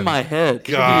it's coming. in my head.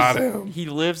 Got He's- him. He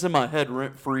lives in my head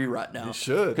rent free right now. He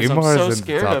should. Because I'm Umar so is in the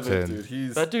scared top of it. 10. Dude,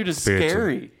 he's That dude is spiritual.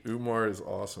 scary. Umar is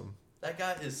awesome. That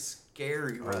guy is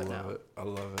scary I right love now. it. I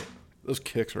love it. Those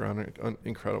kicks are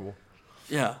incredible.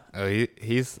 Yeah. Oh,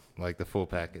 he's like the full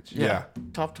package. Yeah.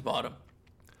 Top to bottom.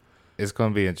 It's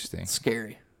going to be interesting.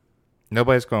 Scary.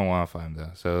 Nobody's going to want to fight him,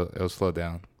 though, so it'll slow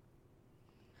down.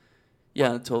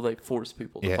 Yeah, until they force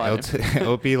people to Yeah, fight him.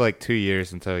 it'll be like 2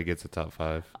 years until he gets a top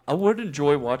 5. I would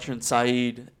enjoy watching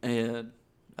Saeed and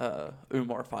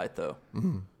Umar fight, though.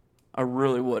 I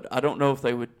really would. I don't know if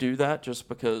they would do that just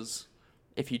because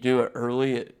if you do it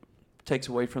early, it takes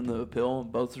away from the appeal,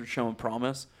 and both are showing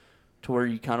promise. to where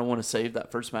you kind of want to save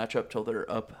that first matchup till they're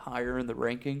up higher in the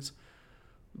rankings.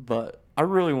 But I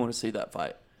really want to see that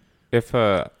fight. If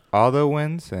Aldo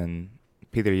wins and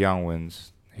Peter Young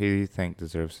wins, who do you think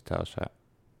deserves a title shot?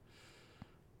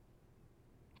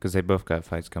 Because they both got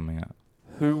fights coming up.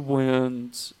 Who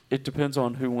wins? It depends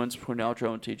on who wins between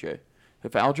Aljo and TJ.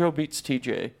 If Aljo beats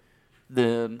TJ,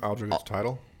 then Aljo gets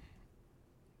title.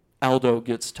 Aldo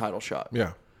gets title shot.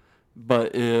 Yeah.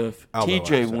 But if Aldo, TJ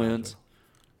actually,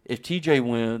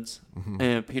 wins,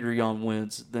 and Peter Yan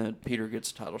wins, then Peter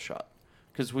gets a title shot.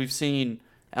 Because we've seen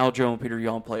Aljo and Peter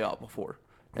Yan play out before,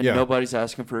 and nobody's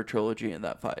asking for a trilogy in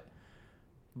that fight.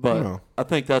 But I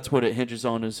think that's what it hinges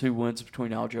on, is who wins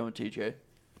between Aljo and TJ.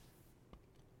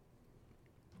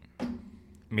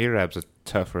 Merab's a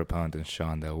tougher opponent than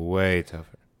Sean, though. Way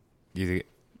tougher. Do you think?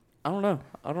 I don't know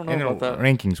about that.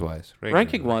 Rankings-wise.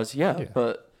 Ranking-wise, yeah,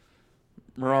 but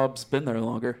Merab's been there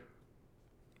longer.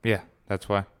 Yeah, that's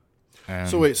why.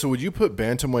 So would you put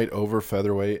bantamweight over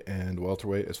featherweight and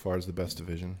welterweight as far as the best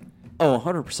division? Oh,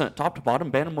 100%. Top to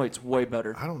bottom, bantamweight's way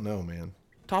better. I don't know, man.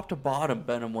 Top to bottom,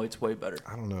 bantamweight's way better.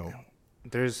 I don't know.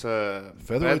 There's a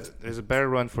better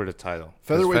run for the title.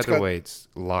 Featherweight's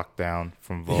locked down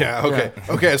from Volk. Yeah, okay.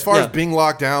 Yeah. Okay, as far as being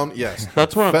locked down, yes.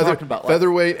 That's what I'm talking about.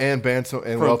 Featherweight and bantam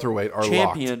and welterweight are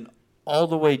champion locked. All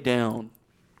the way down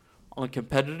on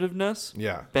competitiveness.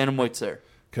 Yeah. Bantamweight's there.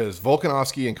 Because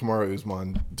Volkanovski and Kamaru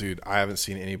Usman, dude, I haven't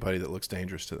seen anybody that looks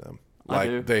dangerous to them.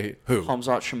 Who?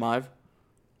 Khamzat Chimaev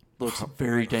looks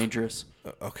very dangerous.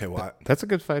 Okay, well, that's a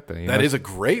good fight, though. That is a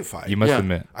great fight. You must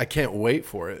admit. I can't wait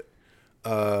for it.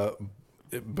 But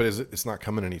it's not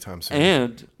coming anytime soon.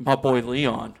 And my boy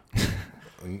Leon.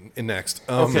 Next.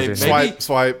 Okay,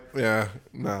 swipe. Yeah,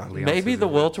 nah. Maybe the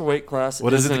welterweight class.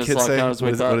 What does the kid say?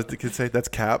 What does the kid say? That's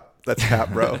cap. That's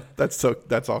cap, bro. That's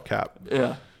all cap.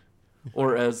 Yeah.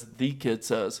 Or as the kid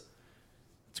says,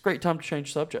 it's a great time to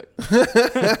change subject.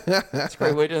 It's a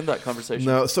great way to end that conversation.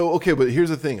 No, so okay, but here's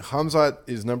the thing: Khamzat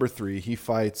is number 3. He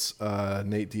fights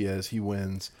Nate Diaz. He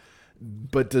wins.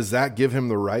 But does that give him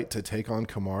the right to take on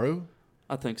Kamaru?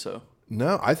 I think so.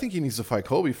 No, I think he needs to fight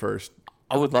Colby first.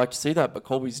 I would like to see that, but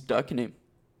Colby's ducking him.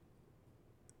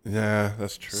 Yeah,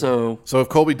 that's true. So if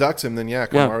Colby ducks him, then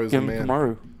Kamaru's the man.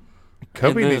 Kamaru.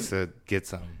 Kobe needs to get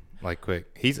something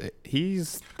quick. He's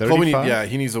 35. Colby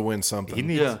he needs to win something.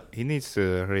 He needs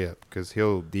to hurry up because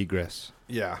he'll degress.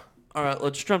 Yeah. All right,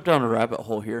 let's jump down a rabbit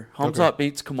hole here. Khamzat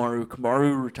beats Kamaru.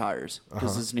 Kamaru retires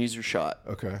because his knees are shot.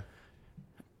 Okay.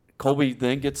 Colby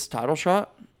then gets title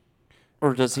shot?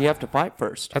 Or does he have to fight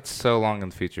first? That's so long in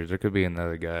the future. There could be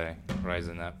another guy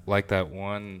rising up. Like that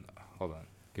one. Hold on.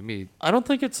 I don't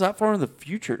think it's that far in the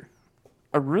future.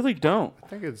 I really don't. I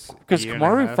think it's because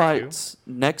Kamaru fights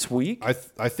next week. I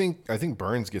think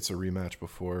Burns gets a rematch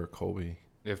before Colby.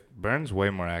 If Burns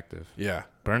way more active. Yeah.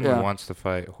 Burns wants to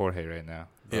fight Jorge right now.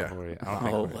 Yeah. Jorge.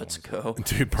 Let's go.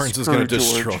 Dude, Burns is going to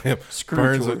destroy him.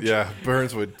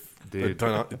 Burns would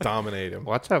dominate him.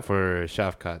 Watch out for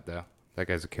Shafkat, though. That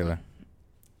guy's a killer.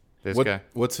 This guy.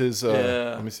 What's his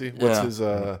let me see.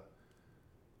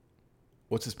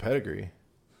 What's his pedigree?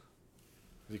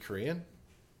 Is he Korean?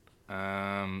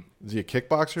 Is he a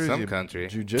kickboxer? Some country.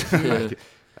 Jiu-jitsu?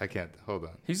 I can't. Hold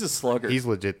on. He's a slugger. He's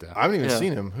legit, though. I haven't even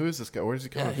seen him. Who is this guy? Where's he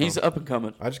coming from? He's up and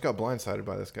coming. I just got blindsided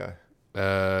by this guy.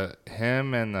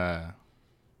 Him and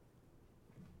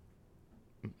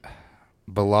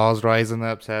Bilal's rising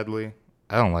up, sadly.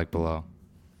 I don't like Bilal.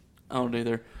 I don't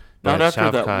either. But Not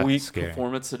after that Shavkat, weak scary.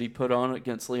 performance that he put on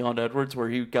against Leon Edwards, where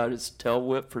he got his tail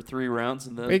whipped for 3 rounds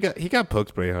and then He got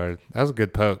poked pretty hard. That was a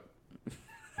good poke.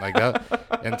 Like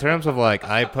that. In terms of like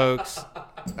eye pokes,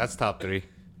 that's top 3.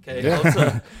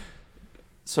 Okay.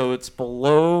 So it's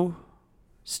below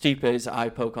Stipe's eye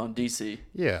poke on DC.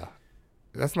 Yeah.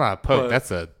 That's not a poke. That's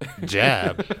a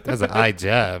jab. That's an eye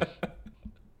jab.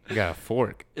 You got a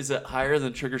fork. Is it higher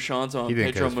than Trigger Sean's on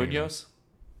Pedro Munoz?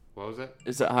 What was it?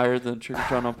 Is it higher than Trigger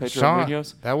Sean on Pedro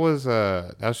Munoz? That was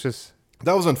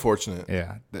unfortunate.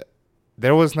 Yeah.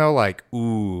 There was no like,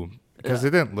 ooh, because it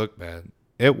didn't look bad.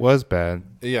 It was bad.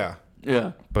 Yeah.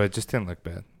 Yeah. But it just didn't look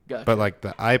bad. Gotcha. But like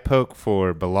the eye poke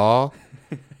for Bilal,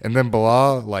 and then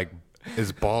Bilal like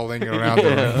is balling around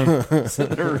the ring. So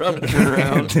they're running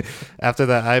around. After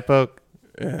that eye poke.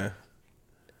 Yeah.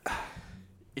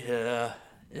 Yeah.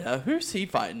 Who's he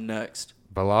fighting next?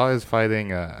 Bilal is fighting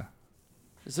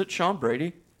Is it Sean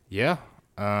Brady? Yeah.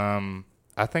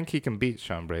 I think he can beat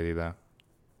Sean Brady though.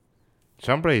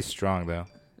 Sean Brady's strong though.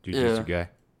 Jiu-jitsu guy.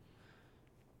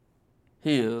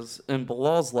 He is. And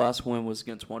Bilal's last win was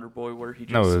against Wonder Boy, where he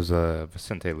just... No, it was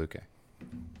Vicente Luque.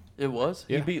 It was?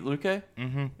 Yeah. He beat Luque?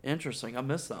 Mm-hmm. Interesting. I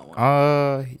missed that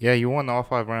one. Yeah, you won all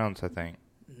 5 rounds, I think.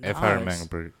 Nice. If I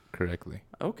remember correctly.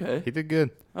 Okay. He did good.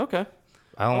 Okay.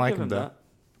 I don't I'll like give him though. that.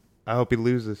 I hope he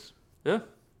loses. Yeah.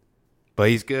 But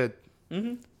he's good.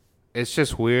 Mm-hmm. It's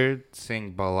just weird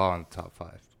seeing Bilal in the top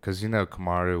 5 because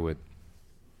Kamaru would.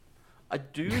 I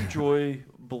do enjoy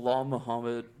Bilal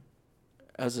Muhammad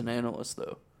as an analyst,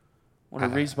 though. When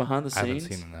he reads behind the I haven't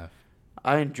scenes, seen enough.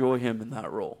 I enjoy him in that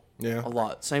role. Yeah. A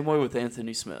lot. Same way with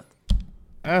Anthony Smith.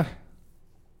 I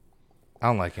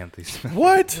don't like Anthony Smith.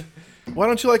 What? Why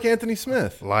don't you like Anthony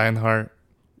Smith? Lionheart.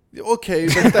 Okay,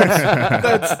 but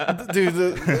that's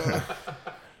dude.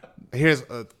 Here's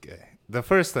the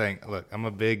first thing. Look, I'm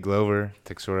a big Glover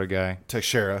Teixeira guy.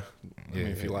 Teixeira. I mean,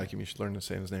 Yeah, if you yeah. like him, you should learn to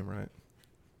say his name right.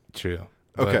 True.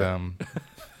 Okay. But,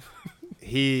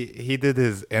 he did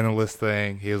his analyst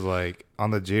thing. He was like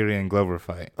on the Jiri and Glover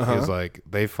fight. He was like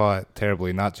they fought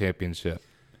terribly, not championship.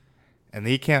 And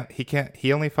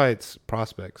he only fights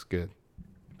prospects good.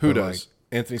 Who But, does?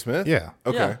 Anthony Smith? Yeah.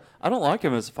 Okay. Yeah, I don't like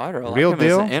him as a fighter. I like Real him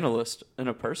deal? as an analyst and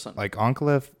a person. Like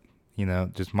Ankalev,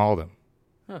 just mauled him.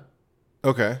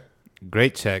 Okay.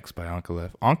 Great checks by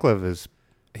Ankalev. Ankalev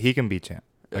he can be champ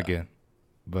again.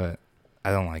 But I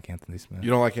don't like Anthony Smith.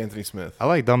 You don't like Anthony Smith? I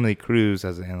like Dominic Cruz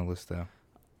as an analyst though.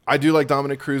 I do like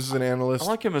Dominic Cruz as an analyst. I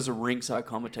like him as a ringside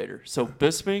commentator. So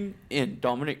Bisping and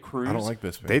Dominic Cruz. I don't like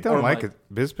Bisping. They don't Or like like-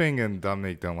 it. Bisping and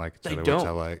Dominic don't like each They other, don't. which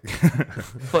I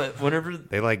like. But whenever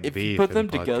They like if beef you put them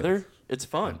in podcasts. together, it's On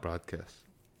fun. broadcast.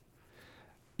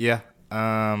 Yeah.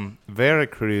 Vera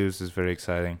Cruz is very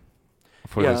exciting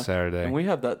for this Saturday. And we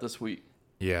have that this week.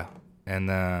 Yeah. And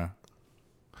I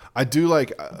do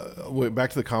like.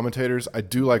 Back to the commentators. I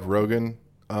do like Rogan.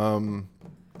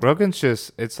 Rogan's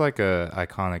it's like a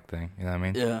iconic thing. You know what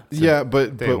I mean? Yeah. Yeah,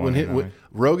 but day when one, he, you know what I mean?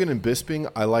 Rogan and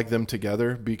Bisping, I like them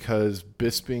together because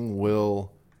Bisping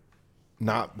will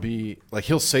not be like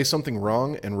he'll say something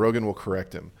wrong and Rogan will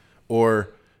correct him, or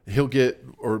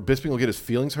Bisping will get his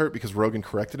feelings hurt because Rogan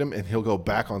corrected him and he'll go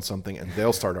back on something and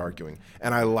they'll start arguing.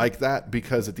 And I like that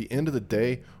because at the end of the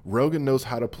day, Rogan knows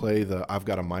how to play the I've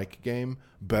got a mic game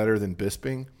better than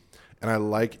Bisping. And I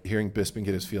like hearing Bisping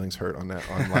get his feelings hurt on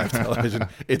live television.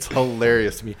 It's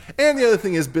hilarious to me. And the other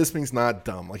thing is Bisping's not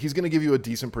dumb. Like he's going to give you a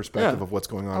decent perspective Yeah. of what's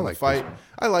going on in like the fight. Bisping.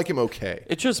 I like him okay.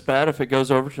 It's just bad if it goes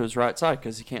over to his right side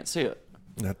because he can't see it.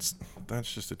 That's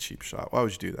just a cheap shot. Why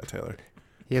would you do that, Taylor?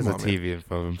 He has Come a on, man. TV in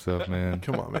front of himself, man.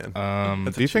 Come on, man.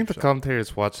 That's a Do you think cheap the shot.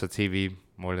 commentators watch the TV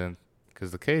more than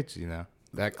because the cage,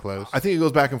 that close? I think it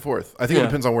goes back and forth. I think it Yeah.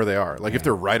 depends on where they are. Like if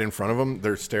they're right in front of them,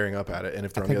 they're staring up at it. And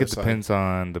if they're I on the think other it depends side,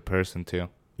 on the person too.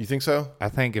 you think so? I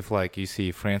think if you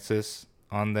see Francis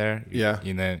on there, Yeah.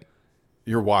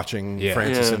 You're watching Yeah.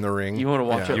 Francis Yeah. in the ring. You wanna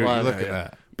watch it you're live. looking Yeah.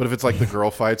 at. But if it's like the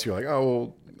girl fights, you're like, oh,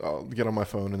 well, I'll get on my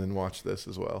phone and then watch this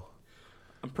as well.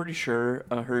 I'm pretty sure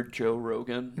I heard Joe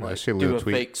Rogan Yeah, I like, see a do little a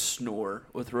tweet. fake snore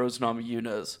with Rose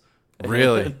Namajunas.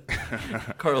 Really?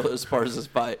 Carlos Esparza's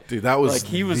fight. Dude, that was like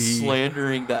he was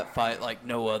slandering that fight like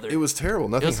no other. It was terrible.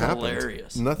 Nothing was happened.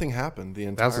 hilarious. Nothing happened the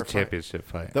entire That was a fight. championship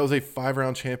fight. That was a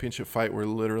 5-round championship fight where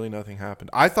literally nothing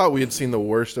happened. I thought we had seen the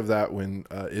worst of that when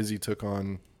Izzy took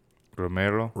on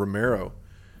Romero.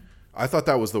 I thought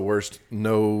that was the worst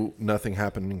nothing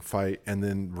happening fight, and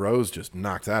then Rose just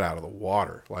knocked that out of the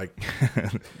water. Like,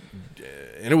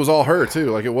 and it was all her too.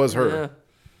 Like it was her. Yeah.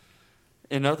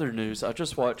 In other news, I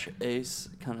just watched Ace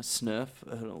kind of sniff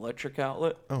an electric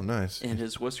outlet, Oh, nice. and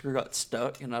his whisker got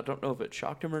stuck, and I don't know if it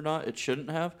shocked him or not. It shouldn't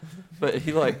have, but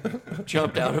he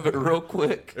jumped out of it real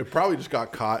quick. It probably just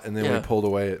got caught, and then when Yeah. it pulled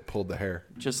away, it pulled the hair.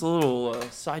 Just a little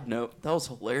side note, that was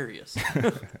hilarious.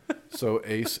 So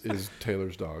Ace is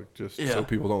Taylor's dog, just so Yeah.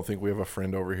 people don't think we have a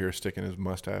friend over here sticking his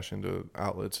mustache into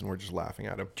outlets, and we're just laughing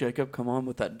at him. Jacob, come on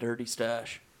with that dirty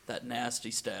stash, that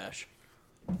nasty stash.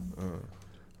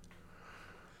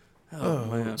 Oh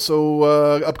man. So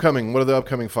upcoming, what are the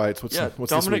upcoming fights? What's this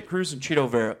Dominic week? Cruz and Cheeto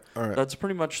Vera. All right. That's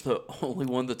pretty much the only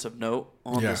one that's of note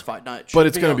on Yeah. this fight night. But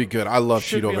it's going to be good. I love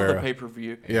should Cheeto be on Vera. the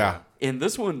pay-per-view. Yeah. In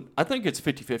this one, I think it's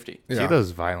 50-50. Yeah.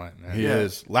 Cheeto's violent, man. He Yeah.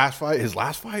 is. His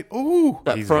last fight. Ooh.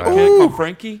 That He's front right. kick Ooh. on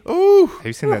Frankie. Ooh. Have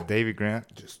you seen that Davy Grant?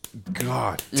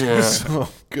 God. Yeah. So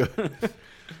good.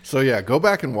 So yeah, go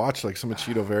back and watch like some of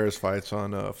Cheeto Vera's fights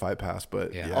on Fight Pass.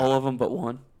 But Yeah. yeah. All of them but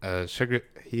one. Sugar.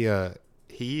 He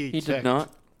He checked. did not.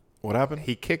 What happened?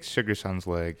 He kicked Sugar Sean's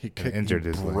leg. He and injured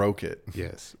his leg. broke it.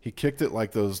 Yes. He kicked it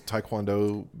like those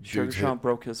Taekwondo Sugar dudes Sean hit.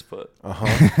 broke his foot.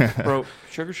 Uh-huh.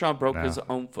 Sugar Sean broke No. his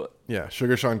own foot. Yeah.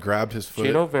 Sugar Sean grabbed his foot.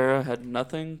 Cheeto Vera had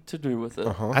nothing to do with it.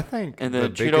 Uh-huh. I think. And the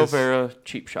then Cheeto biggest, Vera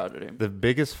cheap shot at him. The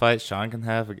biggest fight Sean can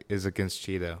have is against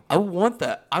Cheeto. I want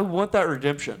that. I want that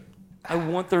redemption. I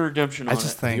want the redemption on I just it.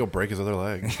 I think think. he'll break his other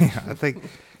leg. I think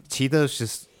Cheeto's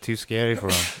just too scary for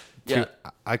him. Yeah.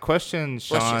 I question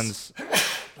Sean's.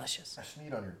 Delicious. I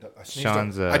sneezed on your dog.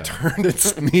 Sean's, I turned and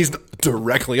sneezed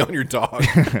directly on your dog.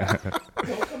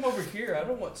 Don't come over here. I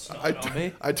don't want snot on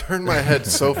me. I turned my head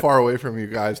so far away from you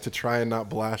guys to try and not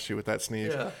blast you with that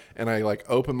sneeze. Yeah. And I like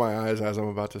open my eyes as I'm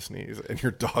about to sneeze, and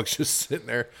your dog's just sitting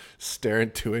there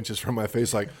staring 2 inches from my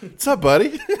face like, what's up,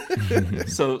 buddy?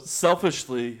 So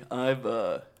selfishly, I've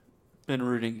been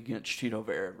rooting against Cheeto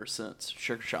Vera ever since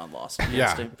Sugar Sean lost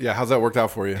against him. Yeah. How's that worked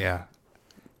out for you? Yeah.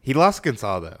 He lost against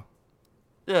All, though.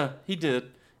 Yeah, he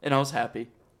did. And I was happy.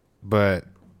 But,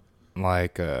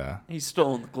 like, He's still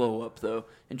on the glow up, though.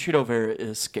 And Cheeto Vera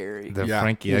is scary. the Yeah.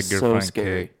 Frankie He's Edgar so front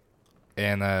scary. kick.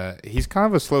 And he's kind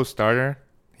of a slow starter.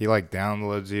 He, like,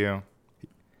 downloads you.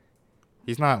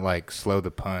 He's not, like, slow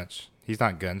to punch. He's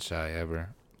not gun shy ever.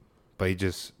 But it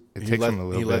takes him a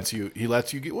little bit. He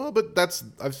lets you get, well, but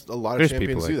a lot of There's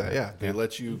champions people do like that. that. Yeah. They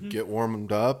let you get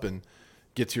warmed up and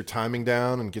gets your timing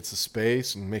down and gets the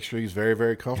space and makes sure he's very,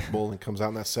 very comfortable and comes out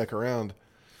in that second round.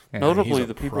 Yeah. Notably, he's a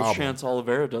the People's problem. Chance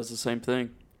Oliveira does the same thing.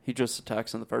 He just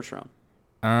attacks in the first round.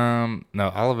 No,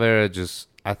 Oliveira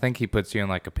I think he puts you in,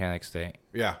 like, a panic state.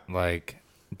 Yeah. Like,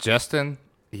 Justin,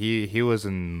 he was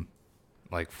in,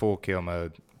 like, full kill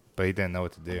mode, but he didn't know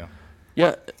what to do.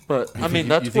 Yeah, but I mean,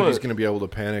 that's you think what he's going to be able to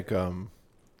panic Islam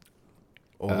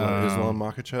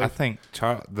Makhachev? I think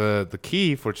the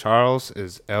key for Charles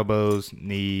is elbows,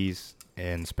 knees,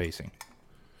 and spacing.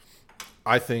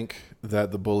 I think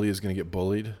that the bully is going to get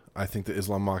bullied. I think that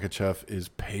Islam Makhachev is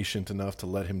patient enough to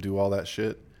let him do all that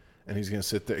shit, and he's going to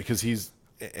sit there because he's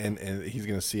going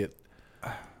to see it.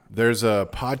 There's a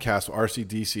podcast,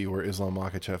 RCDC, where Islam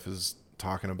Makhachev is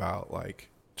talking about like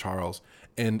Charles,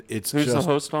 and it's Who's just the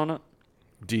host on it?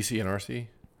 DC and RC.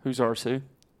 Who's RC?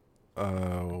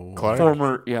 Clark?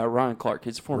 Ryan Clark.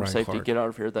 He's a former Ryan safety. Clark. Get out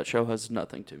of here. That show has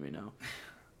nothing to me now.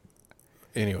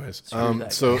 Anyways, Screw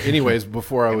that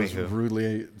before I was Anywho.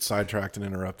 rudely sidetracked and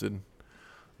interrupted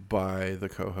by the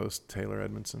co-host Taylor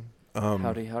Edmondson.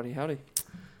 Howdy.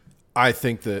 I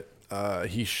think that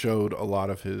he showed a lot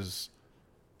of his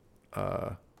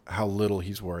how little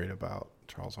he's worried about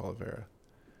Charles Oliveira.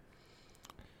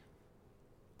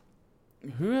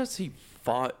 Who has he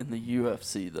fought in the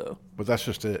UFC though? But that's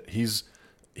just it.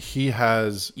 He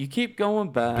has You keep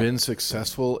going back. been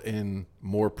successful in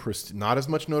more not as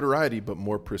much notoriety, but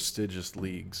more prestigious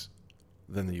leagues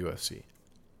than the UFC,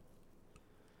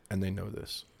 and they know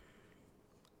this.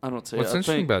 I don't say. What's I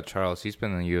interesting think about Charles, he's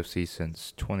been in the UFC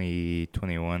since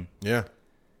 2021. Yeah,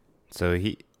 So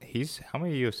he's how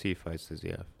many UFC fights does he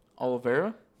have?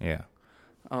 Oliveira. Yeah.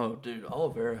 Oh, dude,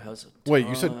 Oliveira has a ton. wait,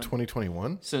 you said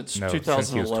 2021? Since No, 2011.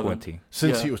 since he was 20.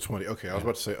 Since Yeah. he was 20. Okay, I was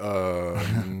about to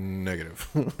say negative.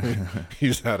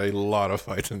 He's had a lot of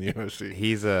fights in the UFC.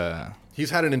 He's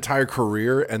had an entire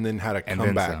career and then had a And then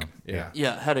comeback. some. Yeah.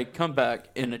 Yeah, had a comeback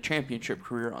in a championship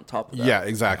career on top of that. Yeah,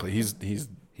 exactly. He's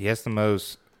He has the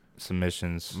most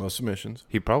submissions. most submissions.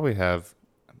 He probably have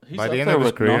He's by up the end there of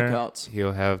his with career. knockouts.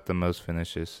 He'll have the most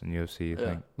finishes in UFC. I Yeah.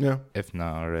 think, Yeah. if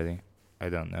not already. I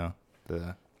don't know.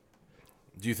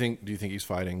 Do you think he's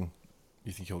fighting? Do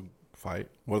you think he'll fight?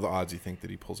 What are the odds you think that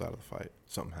he pulls out of the fight?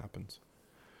 Something happens.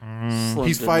 Slim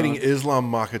He's to fighting none.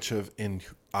 Islam Makhachev in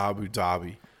Abu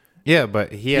Dhabi. Yeah,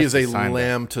 but he He has is to a sign that.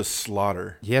 lamb to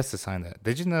slaughter. He has to sign that.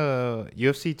 Did you know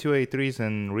UFC 283's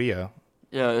in Rio,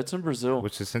 Yeah, it's in Brazil.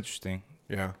 which is interesting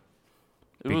Yeah.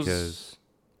 It was because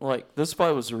like this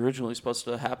fight was originally supposed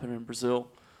to happen in Brazil,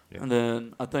 Yeah. and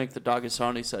then I think the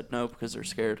Dagestani said no because they're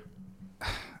scared.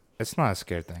 it's not a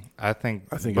scary thing. I think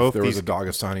I think both if there was these a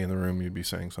Dagestani in the room, you'd be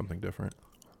saying something different.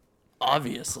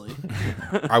 Obviously,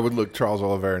 I would look Charles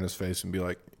Oliveira in his face and be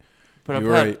like, but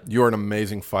you're an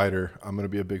amazing fighter. I'm going to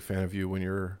be a big fan of you when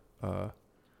you're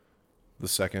the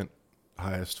second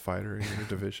highest fighter in your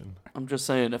division. I'm just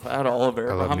saying, if I had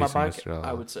Oliveira I love behind my me some back, Mr. Oliver.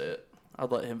 I would say it.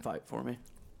 I'd let him fight for me.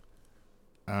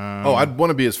 I'd want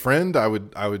to be his friend. I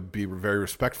would be very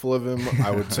respectful of him. I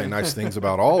would say nice things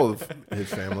about all of his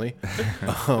family.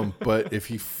 But if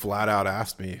he flat out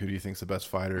asked me, who do you think's the best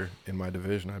fighter in my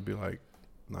division? I'd be like,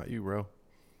 not you, bro.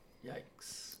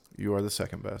 Yikes. You are the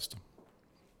second best.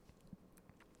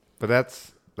 But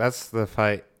that's the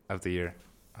fight of the year,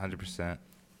 100%.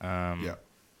 Yeah.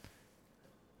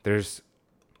 There's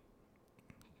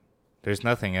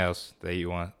nothing else that you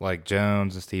want like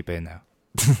Jones and Stipe now.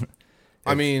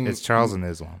 I mean, it's Charles and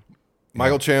Islam.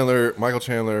 Michael Chandler,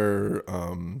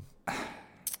 Conor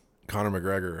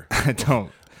McGregor I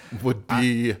don't. would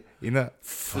be You know.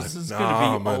 This is going to be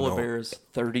phenomenal. Oliveira's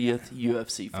 30th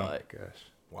UFC Oh fight. gosh.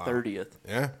 Wow. 30th.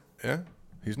 Yeah.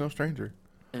 He's no stranger.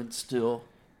 And still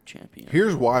champion.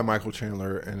 Here's why Michael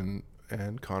Chandler and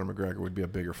Conor McGregor would be a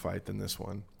bigger fight than this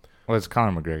one. Well, it's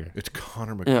Conor McGregor. It's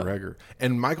Conor McGregor.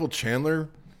 And Michael Chandler,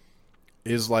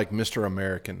 is like Mr.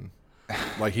 American.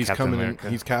 Like he's Captain coming America.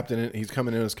 in, he's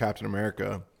coming in as Captain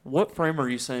America. What frame are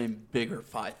you saying bigger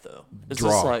fight though? Is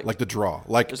Draw, this like the draw,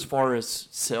 like as far as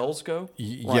sales go?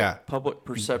 Like yeah, public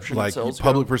perception like sales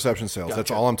public go? perception sales. That's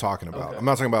Gotcha. all I'm talking about. Okay. I'm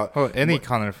not talking about Oh, any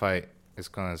Connor fight is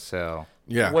gonna sell.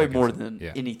 yeah, Way more than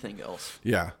yeah. anything else.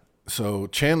 yeah. So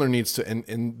Chandler needs to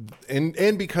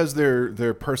and because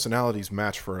their personalities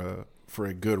match for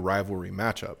a good rivalry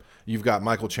matchup. You've got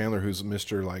Michael Chandler, who's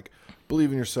Mr. like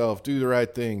believe in yourself, do the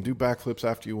right thing, do backflips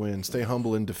after you win, stay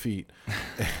humble in defeat.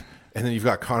 And then you've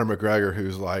got Conor McGregor,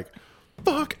 who's like,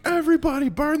 fuck everybody,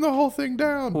 burn the whole thing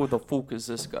down. Who the fuck is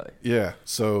this guy? Yeah,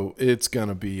 so it's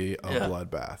gonna be a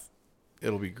bloodbath.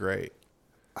 It'll be great.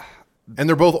 And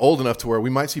they're both old enough to where we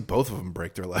might see both of them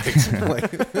break their legs.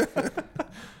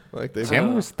 like they.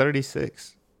 Chandler was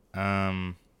 36.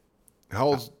 How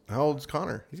old's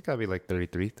Connor? He's got to be like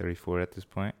 33, 34 at this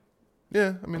point.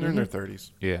 Yeah, I mean they're in their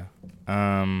 30s. Yeah.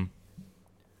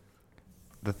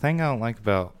 The thing I don't like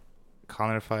about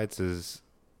Connor fights is,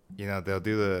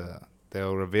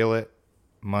 they'll reveal it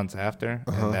months after,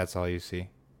 and that's all you see.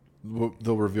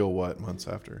 They'll reveal what months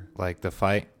after? Like the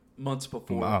fight Months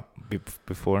before.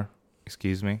 before,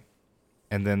 excuse me,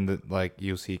 and then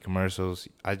you'll see commercials.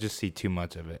 I just see too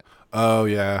much of it. Oh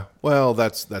yeah, well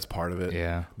that's part of it.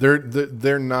 Yeah.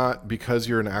 They're not, because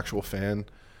you're an actual fan.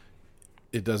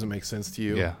 It doesn't make sense to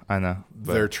you. Yeah, I know.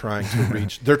 They're trying to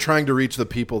reach the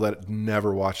people that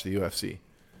never watch the UFC,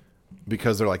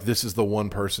 because they're like, this is the one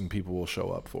person people will show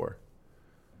up for.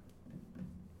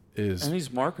 And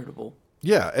he's marketable.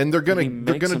 Yeah, and they're gonna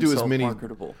do as many.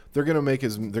 Marketable. They're gonna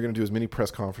do as many press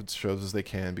conference shows as they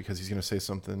can, because he's gonna say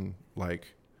something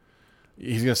like,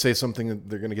 he's gonna say something.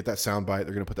 They're gonna get that soundbite.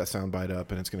 They're gonna put that soundbite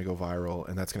up, and it's gonna go viral,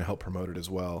 and that's gonna help promote it as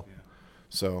well. Yeah.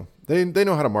 So they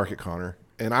know how to market Conor,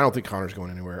 and I don't think Conor's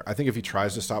going anywhere. I think if he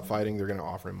tries to stop fighting, they're gonna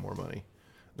offer him more money.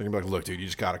 They're gonna be like, look, dude, you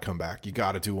just got to come back. You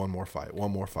got to do one more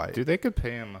fight. Dude, they could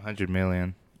pay him $100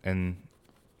 million, and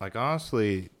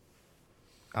honestly,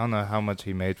 I don't know how much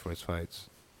he made for his fights,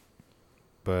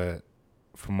 but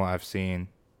from what I've seen,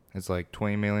 it's like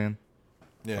 $20 million.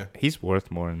 Yeah, he's worth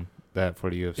more than that for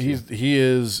the UFC. He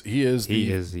is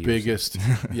the biggest.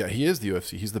 UFC. Yeah, he is the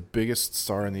UFC. He's the biggest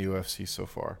star in the UFC so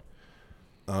far.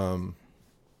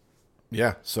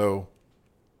 Yeah, so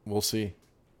we'll see.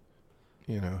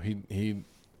 He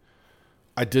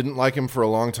I didn't like him for a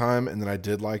long time, and then I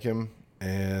did like him,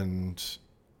 and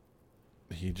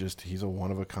he's a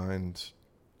one of a kind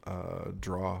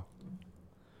draw.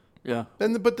 Yeah.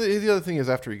 But the other thing is,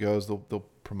 after he goes, they'll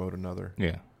promote another.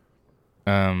 Yeah.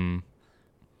 And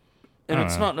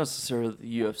it's not necessarily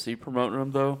the UFC promoting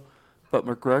him, though, but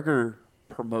McGregor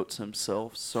promotes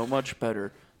himself so much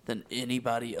better than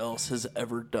anybody else has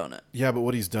ever done it. Yeah, but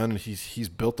what he's done, he's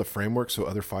built the framework so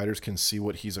other fighters can see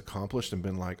what he's accomplished and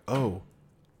been like, oh,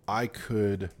 I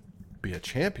could be a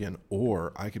champion,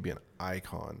 or I could be an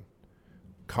icon.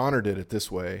 Conor did it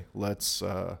this way. Let's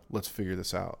figure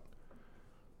this out.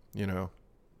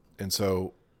 And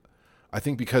so I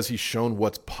think because he's shown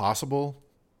what's possible,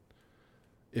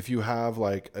 if you have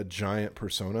like a giant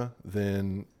persona,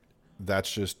 then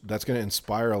that's going to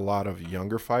inspire a lot of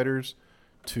younger fighters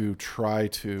to try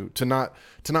to not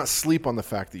sleep on the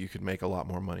fact that you could make a lot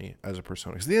more money as a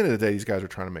persona. Because at the end of the day, these guys are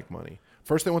trying to make money.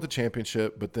 First, they want the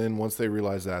championship, but then once they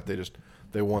realize that,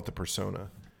 they want the persona,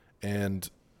 and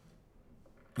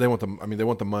they want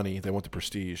the money, they want the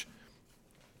prestige.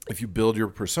 If you build your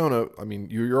persona,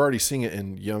 you're already seeing it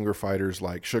in younger fighters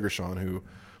like Sugar Sean, who,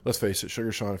 let's face it,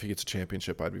 Sugar Sean, if he gets a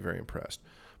championship, I'd be very impressed.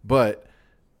 But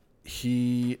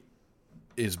he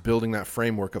is building that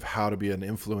framework of how to be an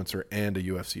influencer and a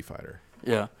UFC fighter.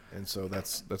 Yeah. And so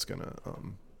that's gonna,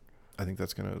 I think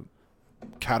that's gonna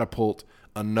catapult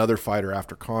another fighter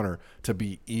after Conor to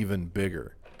be even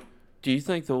bigger. Do you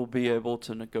think they'll be able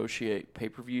to negotiate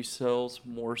pay-per-view sales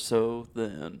more so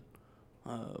than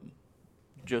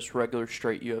just regular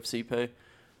straight UFC pay?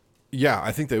 Yeah,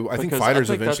 I think fighters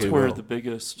eventually that's where will. the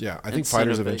biggest Yeah, I think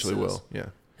fighters eventually will. Yeah,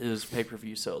 is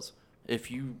pay-per-view sales.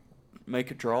 If you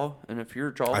make a draw, and if you're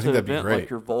a draw I to think an that'd be event great. like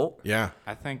your Vault,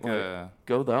 I think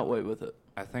go that way with it.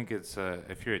 I think it's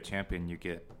if you're a champion, you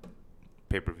get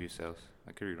pay-per-view sales.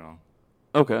 I could be wrong,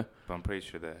 Okay. but I'm pretty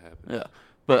sure that happens. Yeah.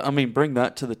 But, bring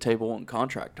that to the table in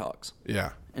contract talks.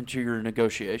 yeah, And to your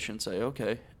negotiation, say,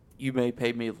 okay, you may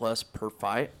pay me less per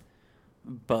fight,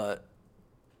 but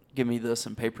give me this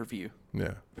in pay-per-view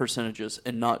yeah. percentages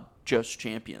and not just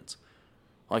champions.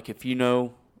 Like, if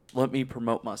let me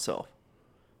promote myself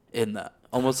in that.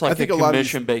 Almost like a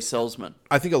commission-based salesman.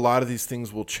 I think a lot of these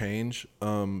things will change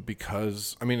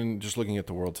because, just looking at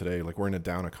the world today, like we're in a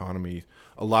down economy.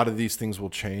 A lot of these things will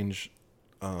change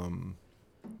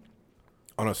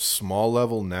on a small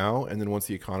level now, and then once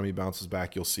the economy bounces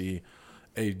back, you'll see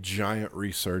a giant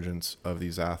resurgence of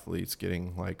these athletes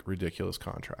getting like ridiculous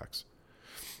contracts.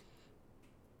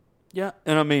 Yeah,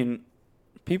 and I mean,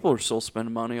 people are still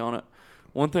spending money on it.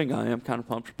 One thing I am kind of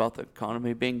pumped about the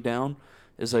economy being down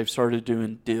is they've started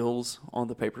doing deals on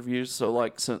the pay-per-views. So,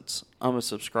 like, since I'm a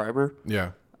subscriber,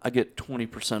 Yeah. I get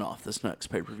 20% off this next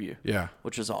pay-per-view. Yeah.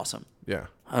 Which is awesome. Yeah.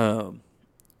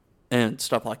 And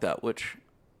stuff like that, which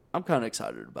I'm kind of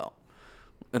excited about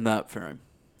in that frame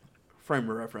of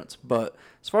reference. But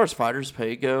as far as fighters'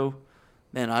 pay go,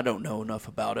 man, I don't know enough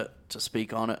about it to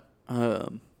speak on it.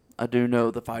 I do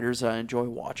know the fighters that I enjoy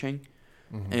watching,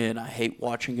 and I hate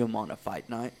watching them on a fight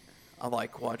night. I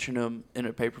like watching them in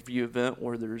a pay-per-view event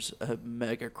where there's a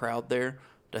mega crowd there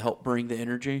to help bring the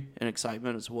energy and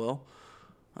excitement as well.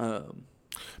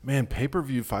 Man,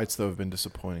 pay-per-view fights, though, have been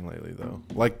disappointing lately, though.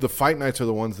 Like, the fight nights are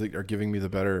the ones that are giving me the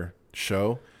better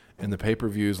show, and the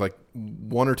pay-per-views, like,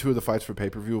 one or two of the fights for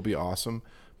pay-per-view will be awesome,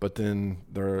 but then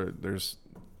there's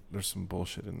some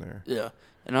bullshit in there. Yeah,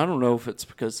 and I don't know if it's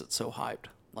because it's so hyped.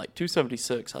 Like,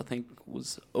 276, I think,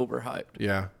 was overhyped.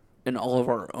 Yeah. In all of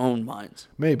our own minds.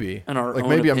 Maybe. In our like, own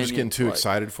maybe I'm just opinions, getting too like,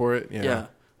 excited for it. Yeah.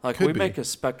 Like, Could we be. make a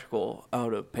spectacle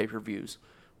out of pay-per-views,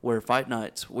 where fight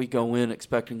nights, we go in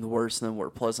expecting the worst, and then we're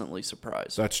pleasantly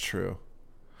surprised. That's true.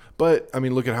 But, I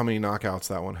mean, look at how many knockouts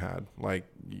that one had. Like,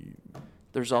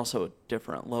 There's also a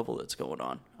different level that's going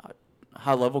on.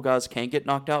 High-level guys can get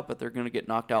knocked out, but they're going to get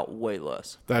knocked out way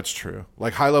less. that's true.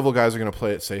 Like, high-level guys are going to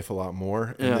play it safe a lot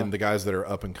more. And Yeah. then the guys that are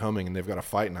up and coming and they've got a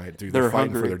fight night, dude, They're they're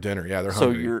fighting hungry. for their dinner. Yeah, they're So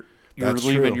hungry. you're That's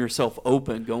leaving true. yourself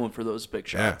open going for those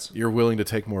big Yeah, shots. you're willing to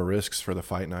take more risks for the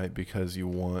fight night because you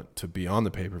want to be on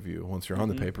the pay-per-view. Once you're on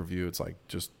the pay-per-view, it's like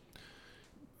just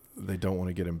they don't want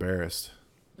to get embarrassed.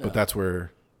 Yeah. But that's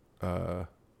where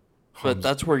But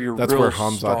that's where your that's real where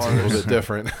Hamzat's a little bit stars-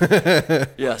 different.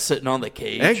 Yeah, sitting on the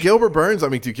cage. And Gilbert Burns, I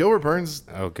mean, dude, Gilbert Burns.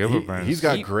 Oh, Gilbert Burns. He's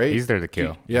got great. He's there to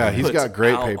kill. Yeah, he's puts got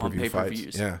great out on pay-per-view fights.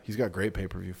 pay-per-views. Yeah, he's got great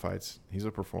pay-per-view fights. He's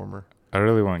a performer. I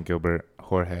really want Gilbert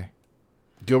Jorge.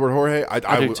 Gilbert Jorge, I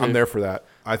do too. I'm there for that.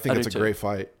 I think I it's do a too. great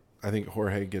fight. I think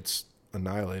Jorge gets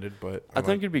annihilated, but I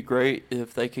think it'd be great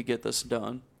if they could get this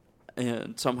done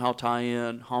and somehow tie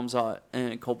in Hamzat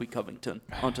and Colby Covington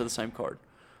onto the same card.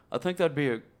 I think that'd be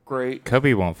a great.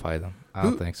 Cubby won't fight him. I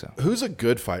don't think so. Who's a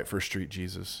good fight for Street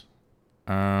Jesus?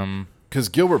 Um, Because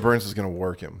Gilbert Burns is going to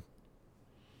work him.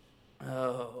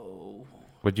 Oh,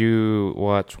 would you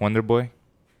watch Wonder Boy?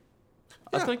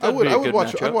 I think I that'd would. be a I would good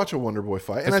watch. matchup. I'd watch a Wonder Boy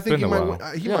fight, and It's I think he been a might.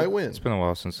 while. He Yeah. might win. It's been a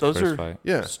while since Those the first are fight.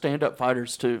 Yeah. stand-up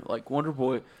fighters too. Like Wonder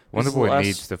Boy. Wonder his Boy last-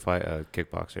 needs to fight a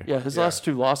kickboxer. Yeah, his Yeah. last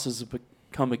two losses have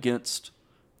come against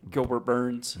Gilbert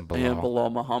Burns and Bilal. Bilal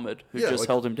Muhammad, who Yeah, just like-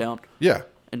 held him down Yeah.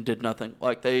 and did nothing.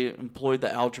 Like they employed the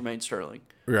Aljamain Sterling.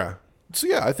 Yeah. So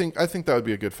yeah, I think that would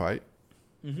be a good fight.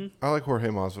 I like Jorge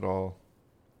Masvidal,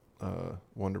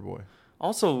 Wonder Boy.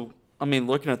 Also, I mean,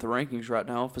 looking at the rankings right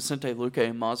now, Vicente Luque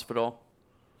and Masvidal,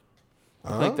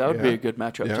 I think that would be yeah. a good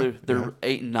matchup Yeah, too. They're yeah.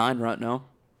 8 and 9 right now.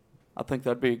 I think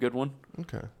that'd be a good one.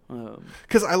 Okay. Um,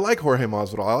 Because I like Jorge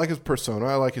Masvidal. I like his persona.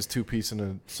 I like his 2 piece and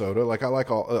a soda. Like I like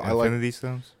all. I like. Infinity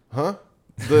Stones? Huh?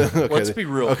 Okay, Let's be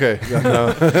real. Okay. Yeah, no.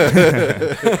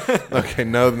 Okay.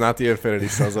 No, not the Infinity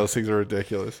Stones. Those things are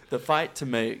ridiculous. the fight to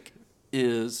make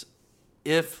is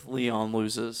if Leon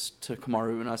loses to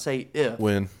Kamaru, and I say if,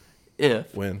 Win.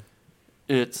 if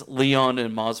it's Leon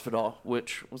and Masvidal,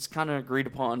 which was kind of agreed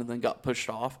upon and then got pushed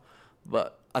off.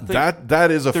 But I think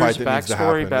That is a there's fight that needs to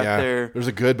backstory happen. back yeah. there. There's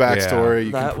a good backstory.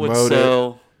 You that can would promote it.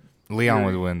 sell. Leon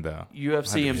Your would win, though.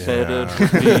 UFC 100%. embedded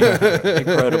would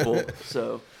be incredible.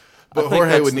 So, But I think Jorge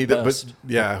that's would the need to. But best.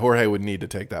 yeah, Jorge would need to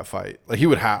take that fight. Like he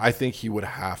would have. I think he would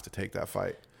have to take that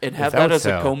fight. and have that that would as a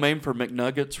sell. co-main for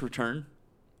McNuggets return.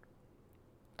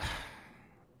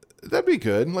 That'd be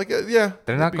good. Like yeah,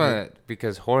 They're that'd not be going to,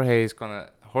 because Jorge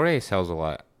sells a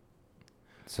lot.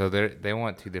 So they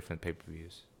want 2 different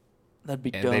pay-per-views. That'd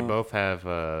be And dumb. they both have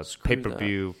a Screw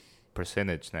pay-per-view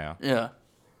percentage now. Yeah.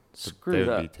 So Screw they would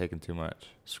that. be taking too much.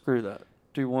 Screw that.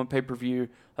 Do one pay-per-view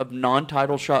of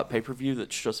non-title shot pay-per-view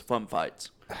that's just fun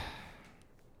fights.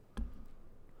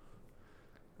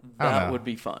 I don't That know. would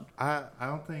be fun. I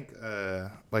don't think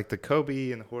like the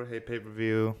Kobe and Jorge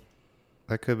pay-per-view,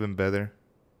 that could have been better.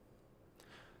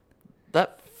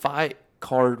 That fight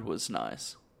card was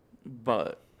nice,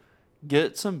 but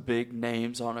get some big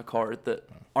names on a card that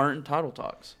aren't in title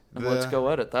talks, and let's The- go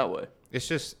at it that way. It's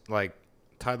just like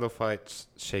title fights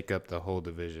shake up the whole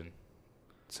division,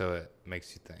 so it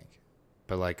makes you think.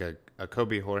 But like a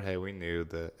Kobe Jorge, we knew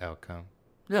the outcome.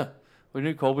 Yeah, we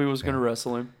knew Colby was going to Yeah.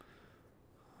 wrestle him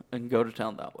and go to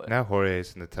town that way. Now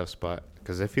Jorge's in a tough spot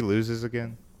because if he loses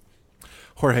again,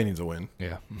 Jorge needs a win.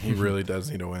 Yeah. He really does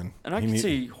need a win. And I can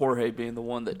see Jorge being the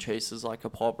one that chases like a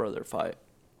Paul brother fight.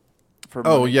 For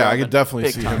Oh money yeah, I going could definitely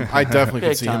big see time. him. I definitely could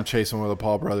Big see time. him chasing one of the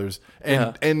Paul brothers,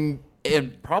 Yeah. and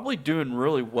And probably doing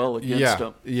really well against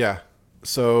him. yeah.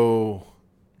 So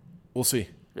we'll see.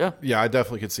 Yeah. Yeah, I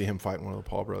definitely could see him fighting one of the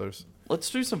Paul brothers. Let's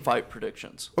do some fight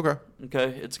predictions. Okay. Okay,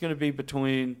 it's going to be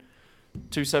between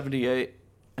 278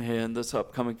 and this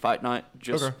upcoming fight night.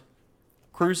 Just Okay.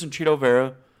 Cruz and Chito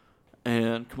Vera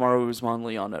and Kamaru Usman,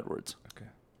 Leon Edwards. Okay.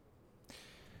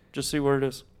 Just see where it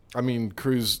is. I mean,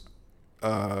 Cruz,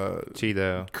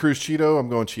 Cheeto. Cheeto. I'm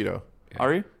going Cheeto. Yeah.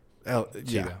 Are you? Yeah.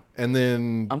 Cheeto. And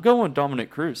then I'm going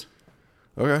Dominic Cruz.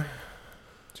 okay.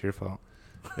 It's your fault.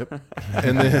 Yep.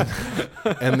 and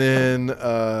then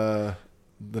the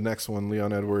next one,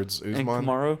 Leon Edwards, And Usman.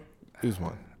 Kamaru.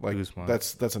 Usman. Like Usman.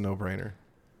 that's a no-brainer.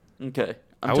 Okay.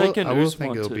 I I'm will taking think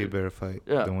Usman it'll too. be a better fight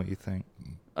Yeah. than what you think.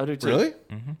 I do too. Really?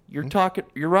 Mm-hmm.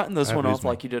 You're writing this I have one off Usman.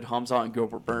 like you did Hamzat and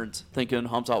Gilbert Burns, thinking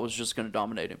Hamzat was just going to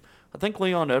dominate him. I think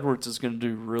Leon Edwards is going to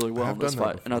do really well have in this done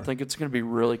that fight, and I before. think it's going to be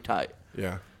really tight.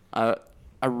 Yeah. I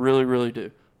really, really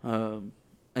do.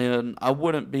 And I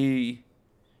would be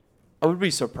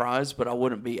surprised, but I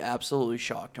wouldn't be absolutely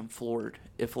shocked and floored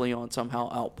if Leon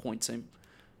somehow outpoints him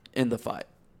in the fight.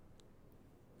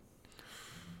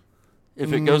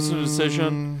 If it goes to the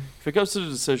decision,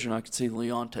 I could see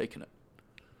Leon taking it.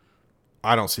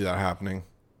 I don't see that happening.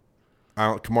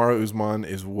 Kamaru Usman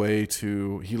is way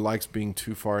too. He likes being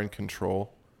too far in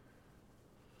control.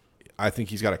 I think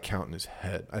he's got a count in his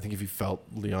head. I think if he felt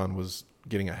Leon was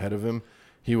getting ahead of him,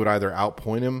 he would either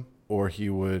outpoint him or he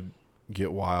would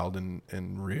get wild and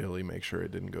really make sure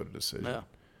it didn't go to decision. Yeah.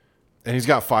 And he's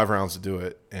got 5 rounds to do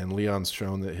it. And Leon's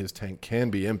shown that his tank can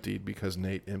be emptied because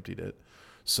Nate emptied it.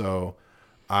 So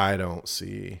I just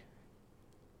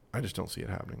don't see it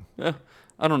happening. Yeah.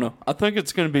 I don't know. I think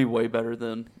it's going to be way better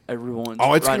than everyone's.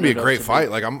 Oh, it's going to writing be a it up great to fight.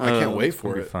 be. Like I can't wait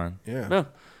for It'll it. be fun. Yeah. Yeah.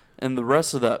 And the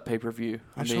rest of that pay-per-view,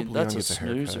 I just hope mean, Leon that's a gets a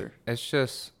haircut. snoozer. It's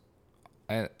just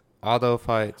Aldo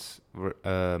fights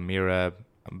Mirab.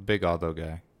 I'm a big Aldo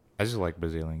guy. I just like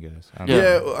Brazilian guys. I don't Yeah.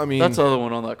 know. I mean, That's the other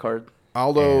one on that card.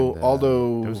 Aldo.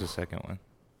 There was a second one.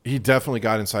 He definitely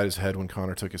got inside his head when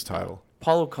Conor took his title.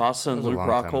 Paulo Costa and That was a Luke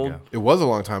long time Rockhold. ago. It was a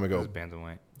long time It was ago,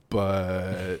 bantamweight.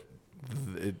 but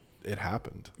it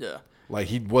happened. Yeah. Like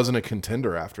he wasn't a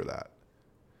contender after that.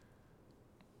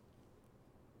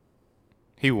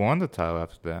 He won the title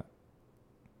after that,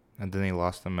 and then he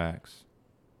lost to Max.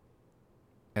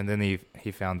 And then he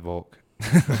found Volk.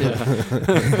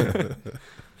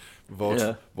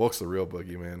 Yeah. Volk's the real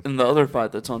boogie, man. And the other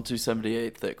fight that's on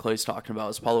 278 that Clay's talking about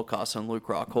is Paulo Costa and Luke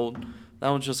Rockhold. That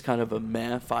one's just kind of a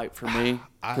meh fight for me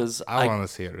because I want to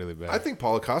see it really bad. I think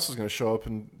Paulo Costa's going to show up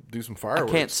and do some I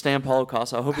fireworks. can't stand Paulo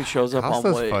Costa. I hope he shows up on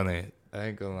Costa's weight. funny. I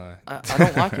ain't gonna lie. I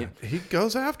don't like him. He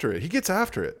goes after it. He gets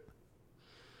after it.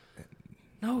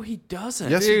 No, he doesn't.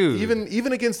 Yes, Dude.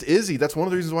 even against Izzy, that's one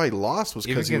of the reasons why he lost was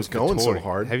because he was going so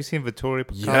hard. Have you seen Vittori?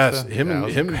 Yes, Costa? him.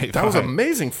 That was an fight.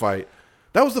 amazing fight.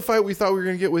 That was the fight we thought we were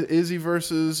going to get with Izzy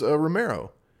versus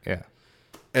Romero. Yeah.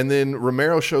 And then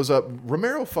Romero shows up.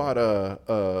 Romero fought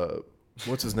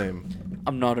what's his name?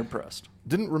 I'm not impressed.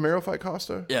 Didn't Romero fight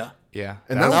Costa? Yeah. Yeah.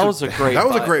 And That was a great That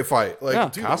was a fight. great fight. Like, Yeah.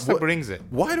 dude, Costa brings it.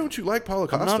 why don't you like Paulo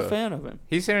Costa? I'm not a fan of him.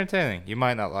 He's entertaining. You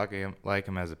might not like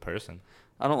him as a person.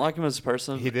 I don't like him as a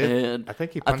person. He did. And I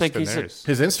think he punched the he's nurse.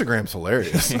 His Instagram's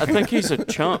hilarious. I think he's a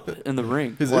chump in the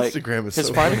ring. His Instagram is his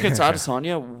so fight funny. against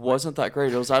Adesanya wasn't that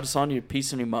great. It was Adesanya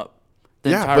piecing him up. The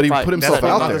Yeah, entire but he fight. put himself Setting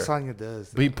him out up. there. Adesanya does.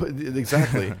 But he put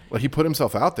exactly. Like he put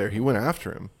himself out there. He went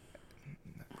after him.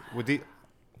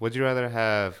 Would you rather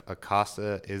have a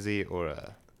Costa Izzy or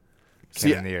a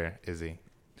See, Cannonier Izzy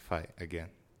fight again?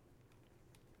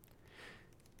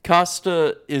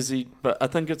 Costa Izzy, but I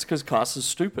think it's because Costa's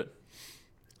stupid.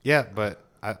 Yeah, but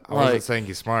I Like- wasn't saying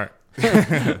he's smart.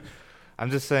 I'm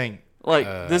just saying.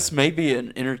 This may be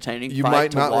an entertaining You fight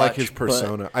might to not like watch, his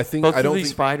persona. but I think both I don't of these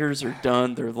think fighters are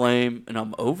done. They're lame, and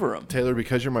I'm over them. Taylor,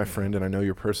 because you're my friend and I know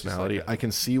your personality, Just like I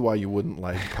can see why you wouldn't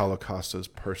like Paulo Costa's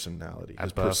personality,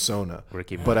 his buff persona.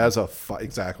 Ricky But as a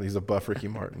exactly, he's a buff Ricky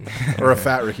Martin or a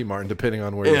fat Ricky Martin, depending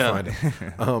on where Yeah. you find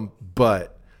him.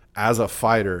 But as a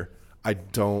fighter,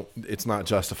 it's not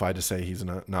justified to say he's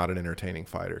not an entertaining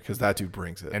fighter because that dude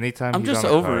brings it. anytime I'm he's just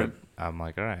on the over card, him. I'm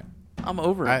like, all right. I'm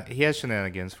over him. He has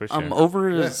shenanigans for sure. I'm over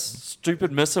his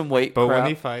stupid missing weight but crap when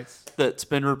he fights, that's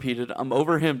been repeated. I'm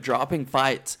over him dropping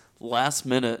fights last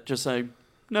minute, just saying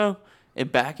no,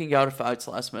 and backing out of fights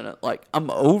last minute. Like,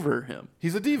 I'm over him.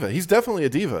 He's a diva. He's definitely a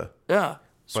diva. Yeah.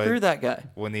 Screw But- that guy.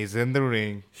 when he's in the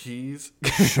ring, He's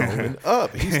showing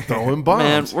up. He's throwing Man,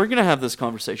 bombs. we're going to have this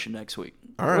conversation next week.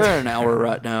 All right. We're at an hour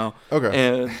right now.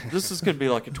 Okay. And this is going to be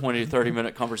like a 20 to 30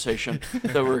 minute conversation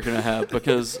that we're going to have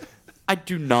because I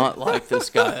do not like this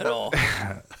guy at all.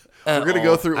 We're gonna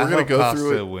go through. We're gonna go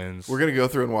through it. Wins. We're gonna go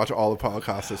through and watch all of Paulo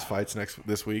Costa's fights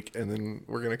this week, and then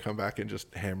we're gonna come back and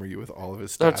just hammer you with all of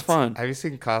his stats. That's fine. Have you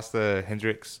seen Costa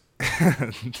Hendricks?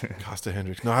 Costa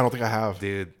Hendricks. No, I don't think I have.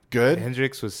 Dude, Good.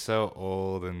 Hendricks was so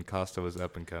old, and Costa was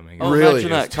up and coming. Oh, Really? imagine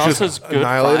that. Just Costa's good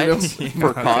annihilated fights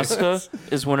for Costa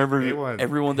is whenever He won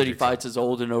everyone that he Hendricks. fights is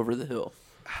old and over the hill.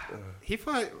 He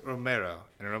fought Romero.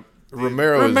 And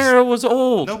Romero was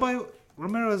old.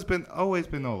 Romero has always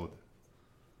been old.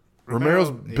 Romero's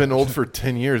been old for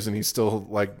 10 years, and he's still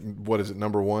like, what is it,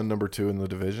 number 1, number 2 in the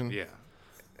division? Yeah.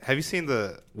 Have you seen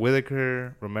the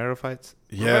Whitaker Romero fights?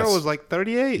 Yes. Romero was like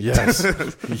 38. Yes.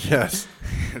 Yes.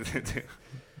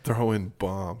 Throwing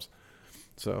bombs.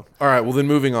 So, all right. Well, then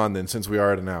moving on. Then, since we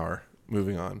are at an hour,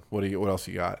 moving on. What else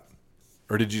you got?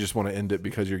 Or did you just want to end it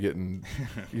because you're getting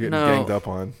No. ganged up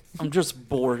on? I'm just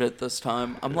bored at this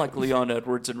time. I'm like Leon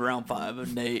Edwards in round 5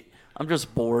 of Nate. I'm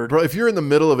just bored. Bro, if you're in the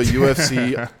middle of a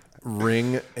UFC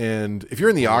ring and if you're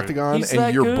in the octagon He's and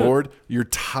that you're good. bored, you're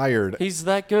tired. He's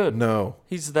that good. No.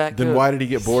 He's that good. Then why did he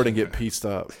get bored and get pieced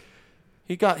up?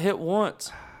 He got hit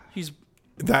once. He's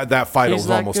That fight He's was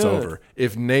that almost good. over.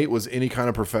 If Nate was any kind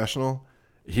of professional,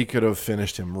 he could have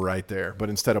finished him right there. But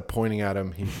instead of pointing at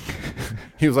him,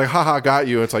 he was like, haha, got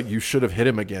you. It's like you should have hit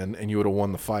him again and you would have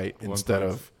won the fight instead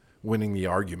of winning the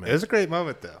argument. It was a great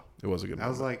moment, though. It was a good I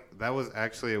was moment. like, that was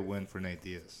actually a win for Nate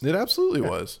Diaz. It absolutely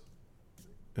was.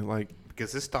 And like,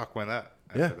 Because his stock went up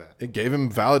after yeah, that. it gave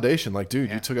him validation. Like, dude,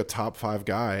 Yeah. you took a top 5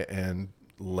 guy and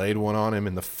laid one on him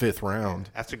in the 5th round.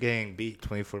 After getting beat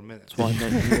 24 minutes. that's why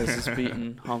Nate Diaz is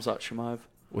beating Hamzat Chimaev.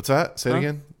 What's that? Say it Huh?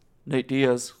 again. Nate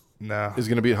Diaz. No. Is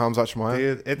going to beat Hamzat Chimaev?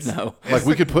 Dude, it's, No. Like,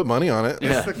 we could put money on it.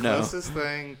 Yeah. it's the no. closest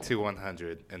thing to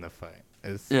 100 in the fight.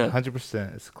 It's Yeah.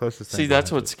 100%. It's the closest thing See, to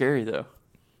that's 100. what's scary, though.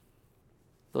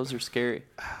 Those are scary.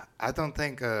 I don't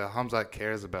think Hamzat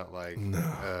cares about, like, you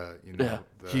know. Yeah.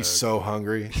 He's so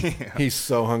hungry. Yeah. He's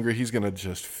so hungry. He's going to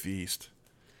just feast.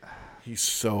 He's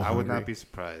so hungry. I would not be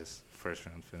surprised. First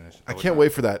round finish. I can't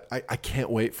wait for that. I can't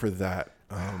wait for that.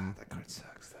 That card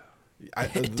sucks, though.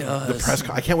 It The does. press.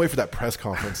 I can't wait for that press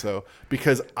conference though,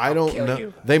 because I don't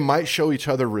know. They might show each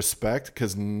other respect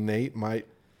because Nate might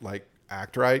like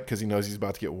act right because he knows he's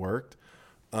about to get worked.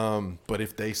 But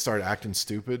if they start acting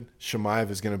stupid, Chimaev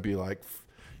is going to be like,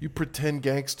 "You pretend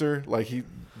gangster." Like he.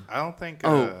 I don't think.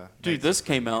 Oh, dude, Nate's- this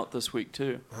came out this week,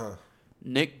 too.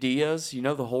 Nick Diaz, you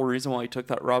know the whole reason why he took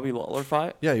that Robbie Lawler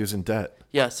fight? Yeah, he was in debt.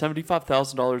 Yeah,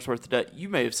 $75,000 worth of debt. You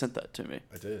may have sent that to me.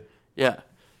 I did. Yeah.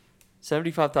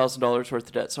 $75,000 worth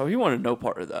of debt. So he wanted no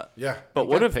part of that. Yeah. But He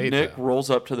what got if paid, Nick though.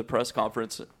 rolls up to the press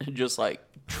conference and just like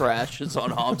trashes on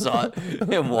Hamzat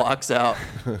and walks out?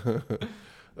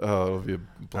 Oh, it'll be a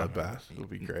bloodbath. It'll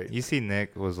be great. You see,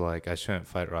 Nick was like, "I shouldn't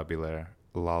fight Robbie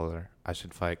Lawler. I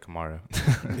should fight Kamaru."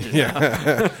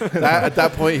 Yeah. At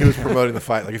that point, he was promoting the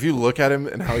fight. Like if you look at him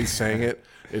and how he's saying it,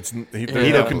 there's He no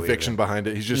don't believe conviction it. behind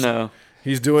it. He's just No.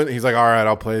 he's like, all right,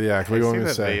 I'll play the act. What do you Have want you me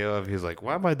to seen that say? video of he's like,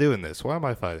 "Why am I doing this? Why am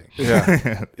I fighting?"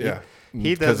 Yeah. Yeah.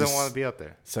 He Because doesn't he's want to be out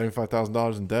there.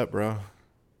 $75,000 in debt, bro.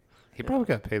 He probably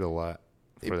got paid a lot.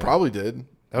 He for that. probably did.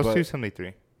 That was but-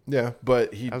 273. Yeah,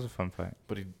 but That was a fun fight.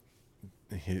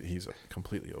 he's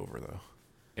completely over though.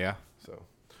 Yeah. So,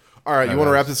 all right, you No, want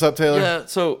to that wrap was- this up, Taylor? Yeah,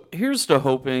 so here's to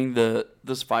hoping that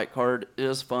this fight card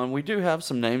is fun. We do have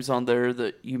some names on there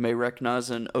that you may recognize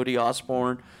in Odie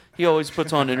Osborne. He always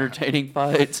puts on entertaining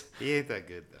fights. He ain't that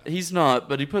good though. He's not,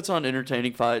 but he puts on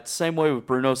entertaining fights. Same way with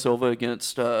Bruno Silva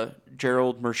against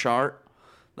Gerald Mershart.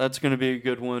 That's going to be a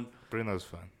good one. Bruno's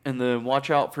fun. And then watch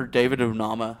out for David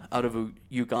Unama out of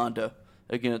Uganda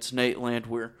against Nate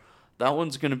Landwehr. That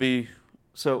one's going to be,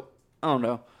 so, I don't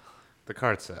know. The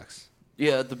card sucks.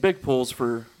 Yeah, the big pulls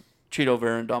for Cheeto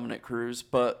Vera and Dominic Cruz,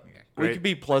 but Yeah, we great. could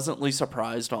be pleasantly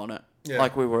surprised on it, Yeah.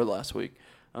 like we were last week.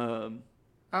 I don't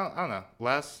know.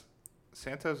 Last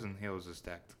Santos and Hill was a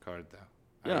stacked card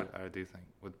though. Yeah. I do think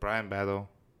with Brian Battle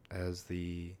as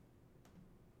the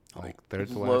third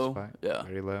to Low, last fight. yeah.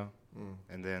 Very low.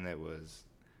 And then it was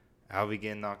Alvey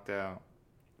getting knocked out,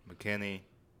 McKinney.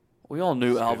 We all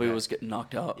knew Let's do Alvey that. was getting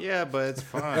knocked out. Yeah, but it's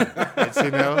fun. It's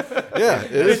Yeah,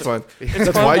 it is fun. It's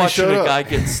That's fun why you watching showed a up. guy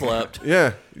get slept.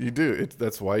 Yeah, you do.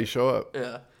 That's why you show up.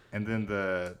 Yeah. And then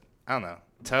I don't know,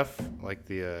 tough, like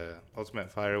the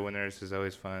Ultimate Fighter winners is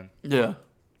always fun. Yeah.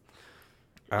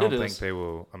 I don't It think is. they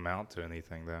will amount to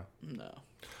anything though. No.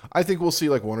 I think we'll see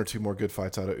like 1 or 2 more good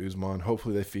fights out of Usman.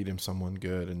 Hopefully they feed him someone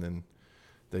good, and then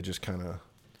they just kind of.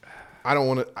 I don't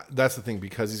want to. That's the thing,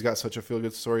 because he's got such a feel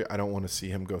good story. I don't want to see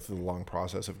him go through the long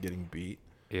process of getting beat.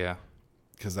 Yeah.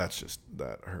 because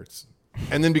that hurts.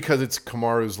 And then because it's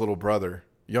Kamaru's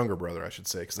younger brother, I should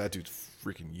say, because that dude's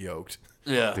freaking yoked.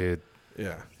 Yeah. Dude.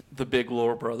 Yeah. The big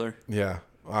lower brother. Yeah.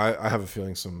 I have a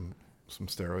feeling some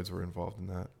steroids were involved in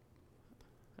that.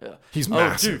 Yeah. He's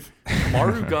massive. Dude.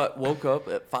 Kamaru woke up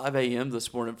at 5 a.m.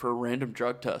 this morning for a random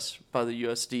drug test by the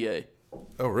USDA.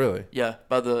 Oh, really? Yeah,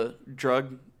 by the US.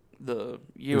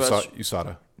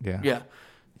 USADA. Yeah. Yeah.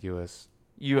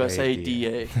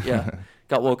 USADA. Yeah.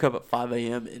 Got woke up at 5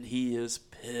 a.m. and he is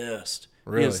pissed.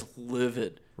 Really? He is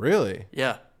livid. Really?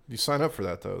 Yeah. You sign up for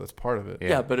that, though. That's part of it.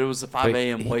 Yeah, but it was a 5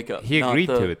 a.m. wake up. He agreed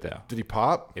to it, though. Did he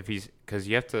pop? Because don't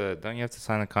you have to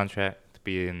sign a contract to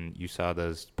be in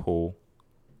USADA's pool?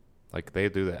 Like, they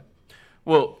do that.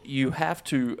 Well, you have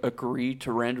to agree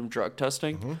to random drug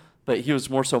testing, but he was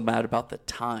more so mad about the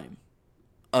time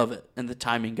of it and the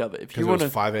timing of it. If you want to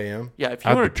 5 a.m. Yeah, if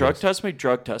you want to drug test me.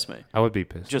 I would be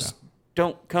pissed. Just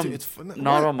don't come Dude,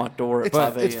 knock on my door at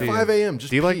 5 a.m. It's 5 a.m. Just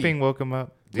do you like pee. being woken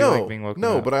up?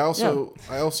 But I also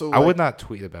I would not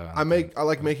tweet about it. I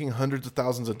like making hundreds of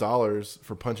thousands of dollars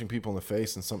for punching people in the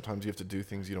face, and sometimes you have to do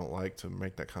things you don't like to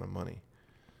make that kind of money.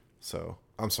 So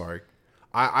I'm sorry.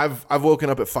 I've woken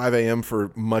up at 5 a.m.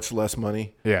 for much less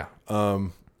money. Yeah.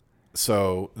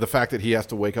 So the fact that he has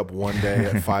to wake up one day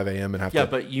at 5 a.m. and have Yeah,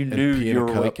 but you knew you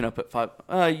were waking up at 5.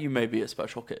 You may be a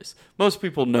special case. Most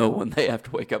people know when they have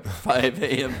to wake up at 5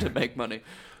 a.m. to make money.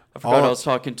 I forgot I was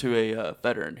talking to a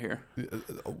veteran here.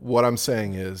 What I'm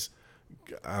saying is,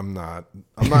 I'm not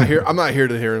here. I'm not here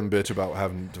to hear him bitch about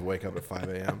having to wake up at 5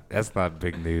 a.m. That's not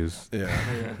big news. Yeah.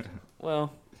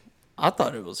 Well, I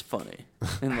thought it was funny,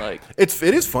 and like it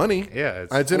is funny. Yeah,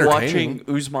 it's entertaining. Watching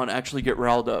Usman actually get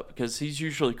riled up because he's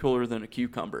usually cooler than a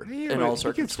cucumber in all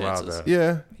circumstances.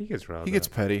 Yeah, he gets riled. He gets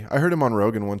petty. I heard him on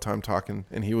Rogan one time talking,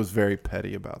 and he was very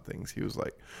petty about things. He was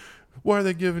like, "Why are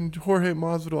they giving Jorge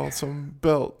Masvidal some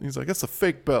belt?" He's like, "That's a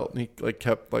fake belt." And he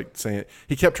kept saying it.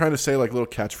 He kept trying to say little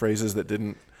catchphrases that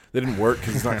didn't work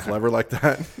because he's not clever like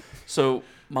that. So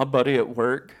my buddy at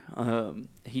work,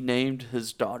 he named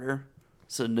his daughter's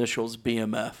initials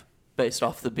BMF based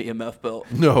off the BMF belt.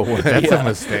 No way. That's a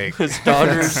mistake. His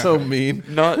daughter's so mean.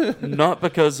 Not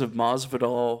because of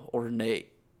Masvidal or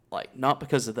Nate. Not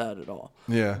because of that at all.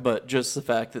 Yeah. But just the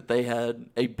fact that they had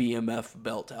a BMF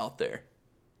belt out there.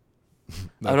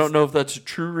 I don't know if that's a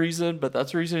true reason, but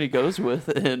that's the reason he goes with,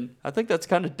 and I think that's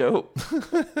kind of dope.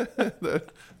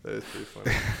 that is pretty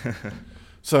funny.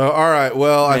 So, all right.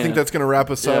 Well, I think that's going to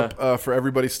wrap us up. For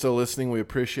everybody still listening, we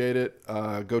appreciate it.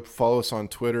 Go follow us on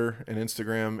Twitter and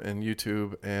Instagram and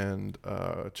YouTube, and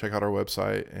check out our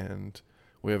website. And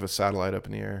we have a satellite up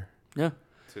in the air. Yeah.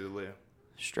 To the left.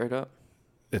 Straight up.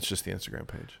 It's just the Instagram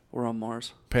page. We're on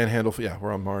Mars. Panhandle. Yeah,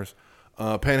 we're on Mars.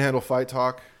 Panhandle Fight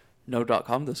Talk.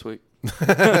 No.com this week.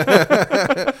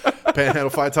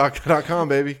 PanhandleFightTalk.com,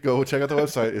 baby. Go check out the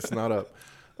website. It's not up.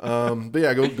 But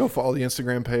yeah, go follow the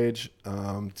Instagram page.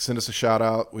 Send us a shout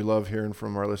out. We love hearing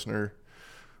from our listener.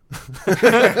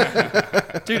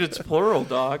 Dude, it's plural,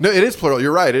 dog. No, it is plural.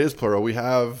 You're right. It is plural. We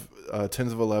have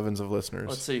tens of 11s of listeners.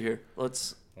 Let's see here.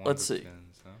 Let's see.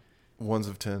 Tens, huh? Ones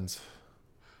of 10s.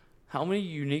 How many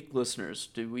unique listeners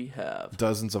do we have?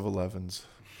 Dozens of 11s.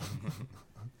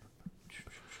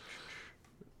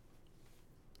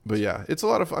 But yeah, it's a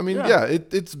lot of.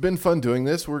 It's been fun doing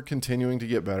this. We're continuing to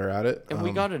get better at it. And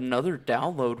we got another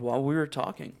download while we were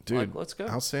talking. Dude, let's go.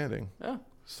 Outstanding. Yeah.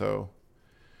 So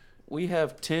we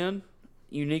have 10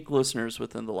 unique listeners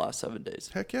within the last 7 days.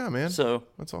 Heck yeah, man. So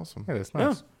that's awesome. Yeah, that's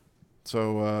nice. Yeah.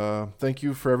 So thank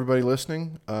you for everybody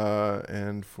listening,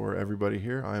 and for everybody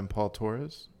here. I am Paul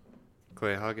Torres.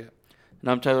 Clay Hoggett. And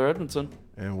I'm Tyler Edmondson.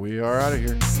 And we are out of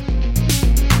here.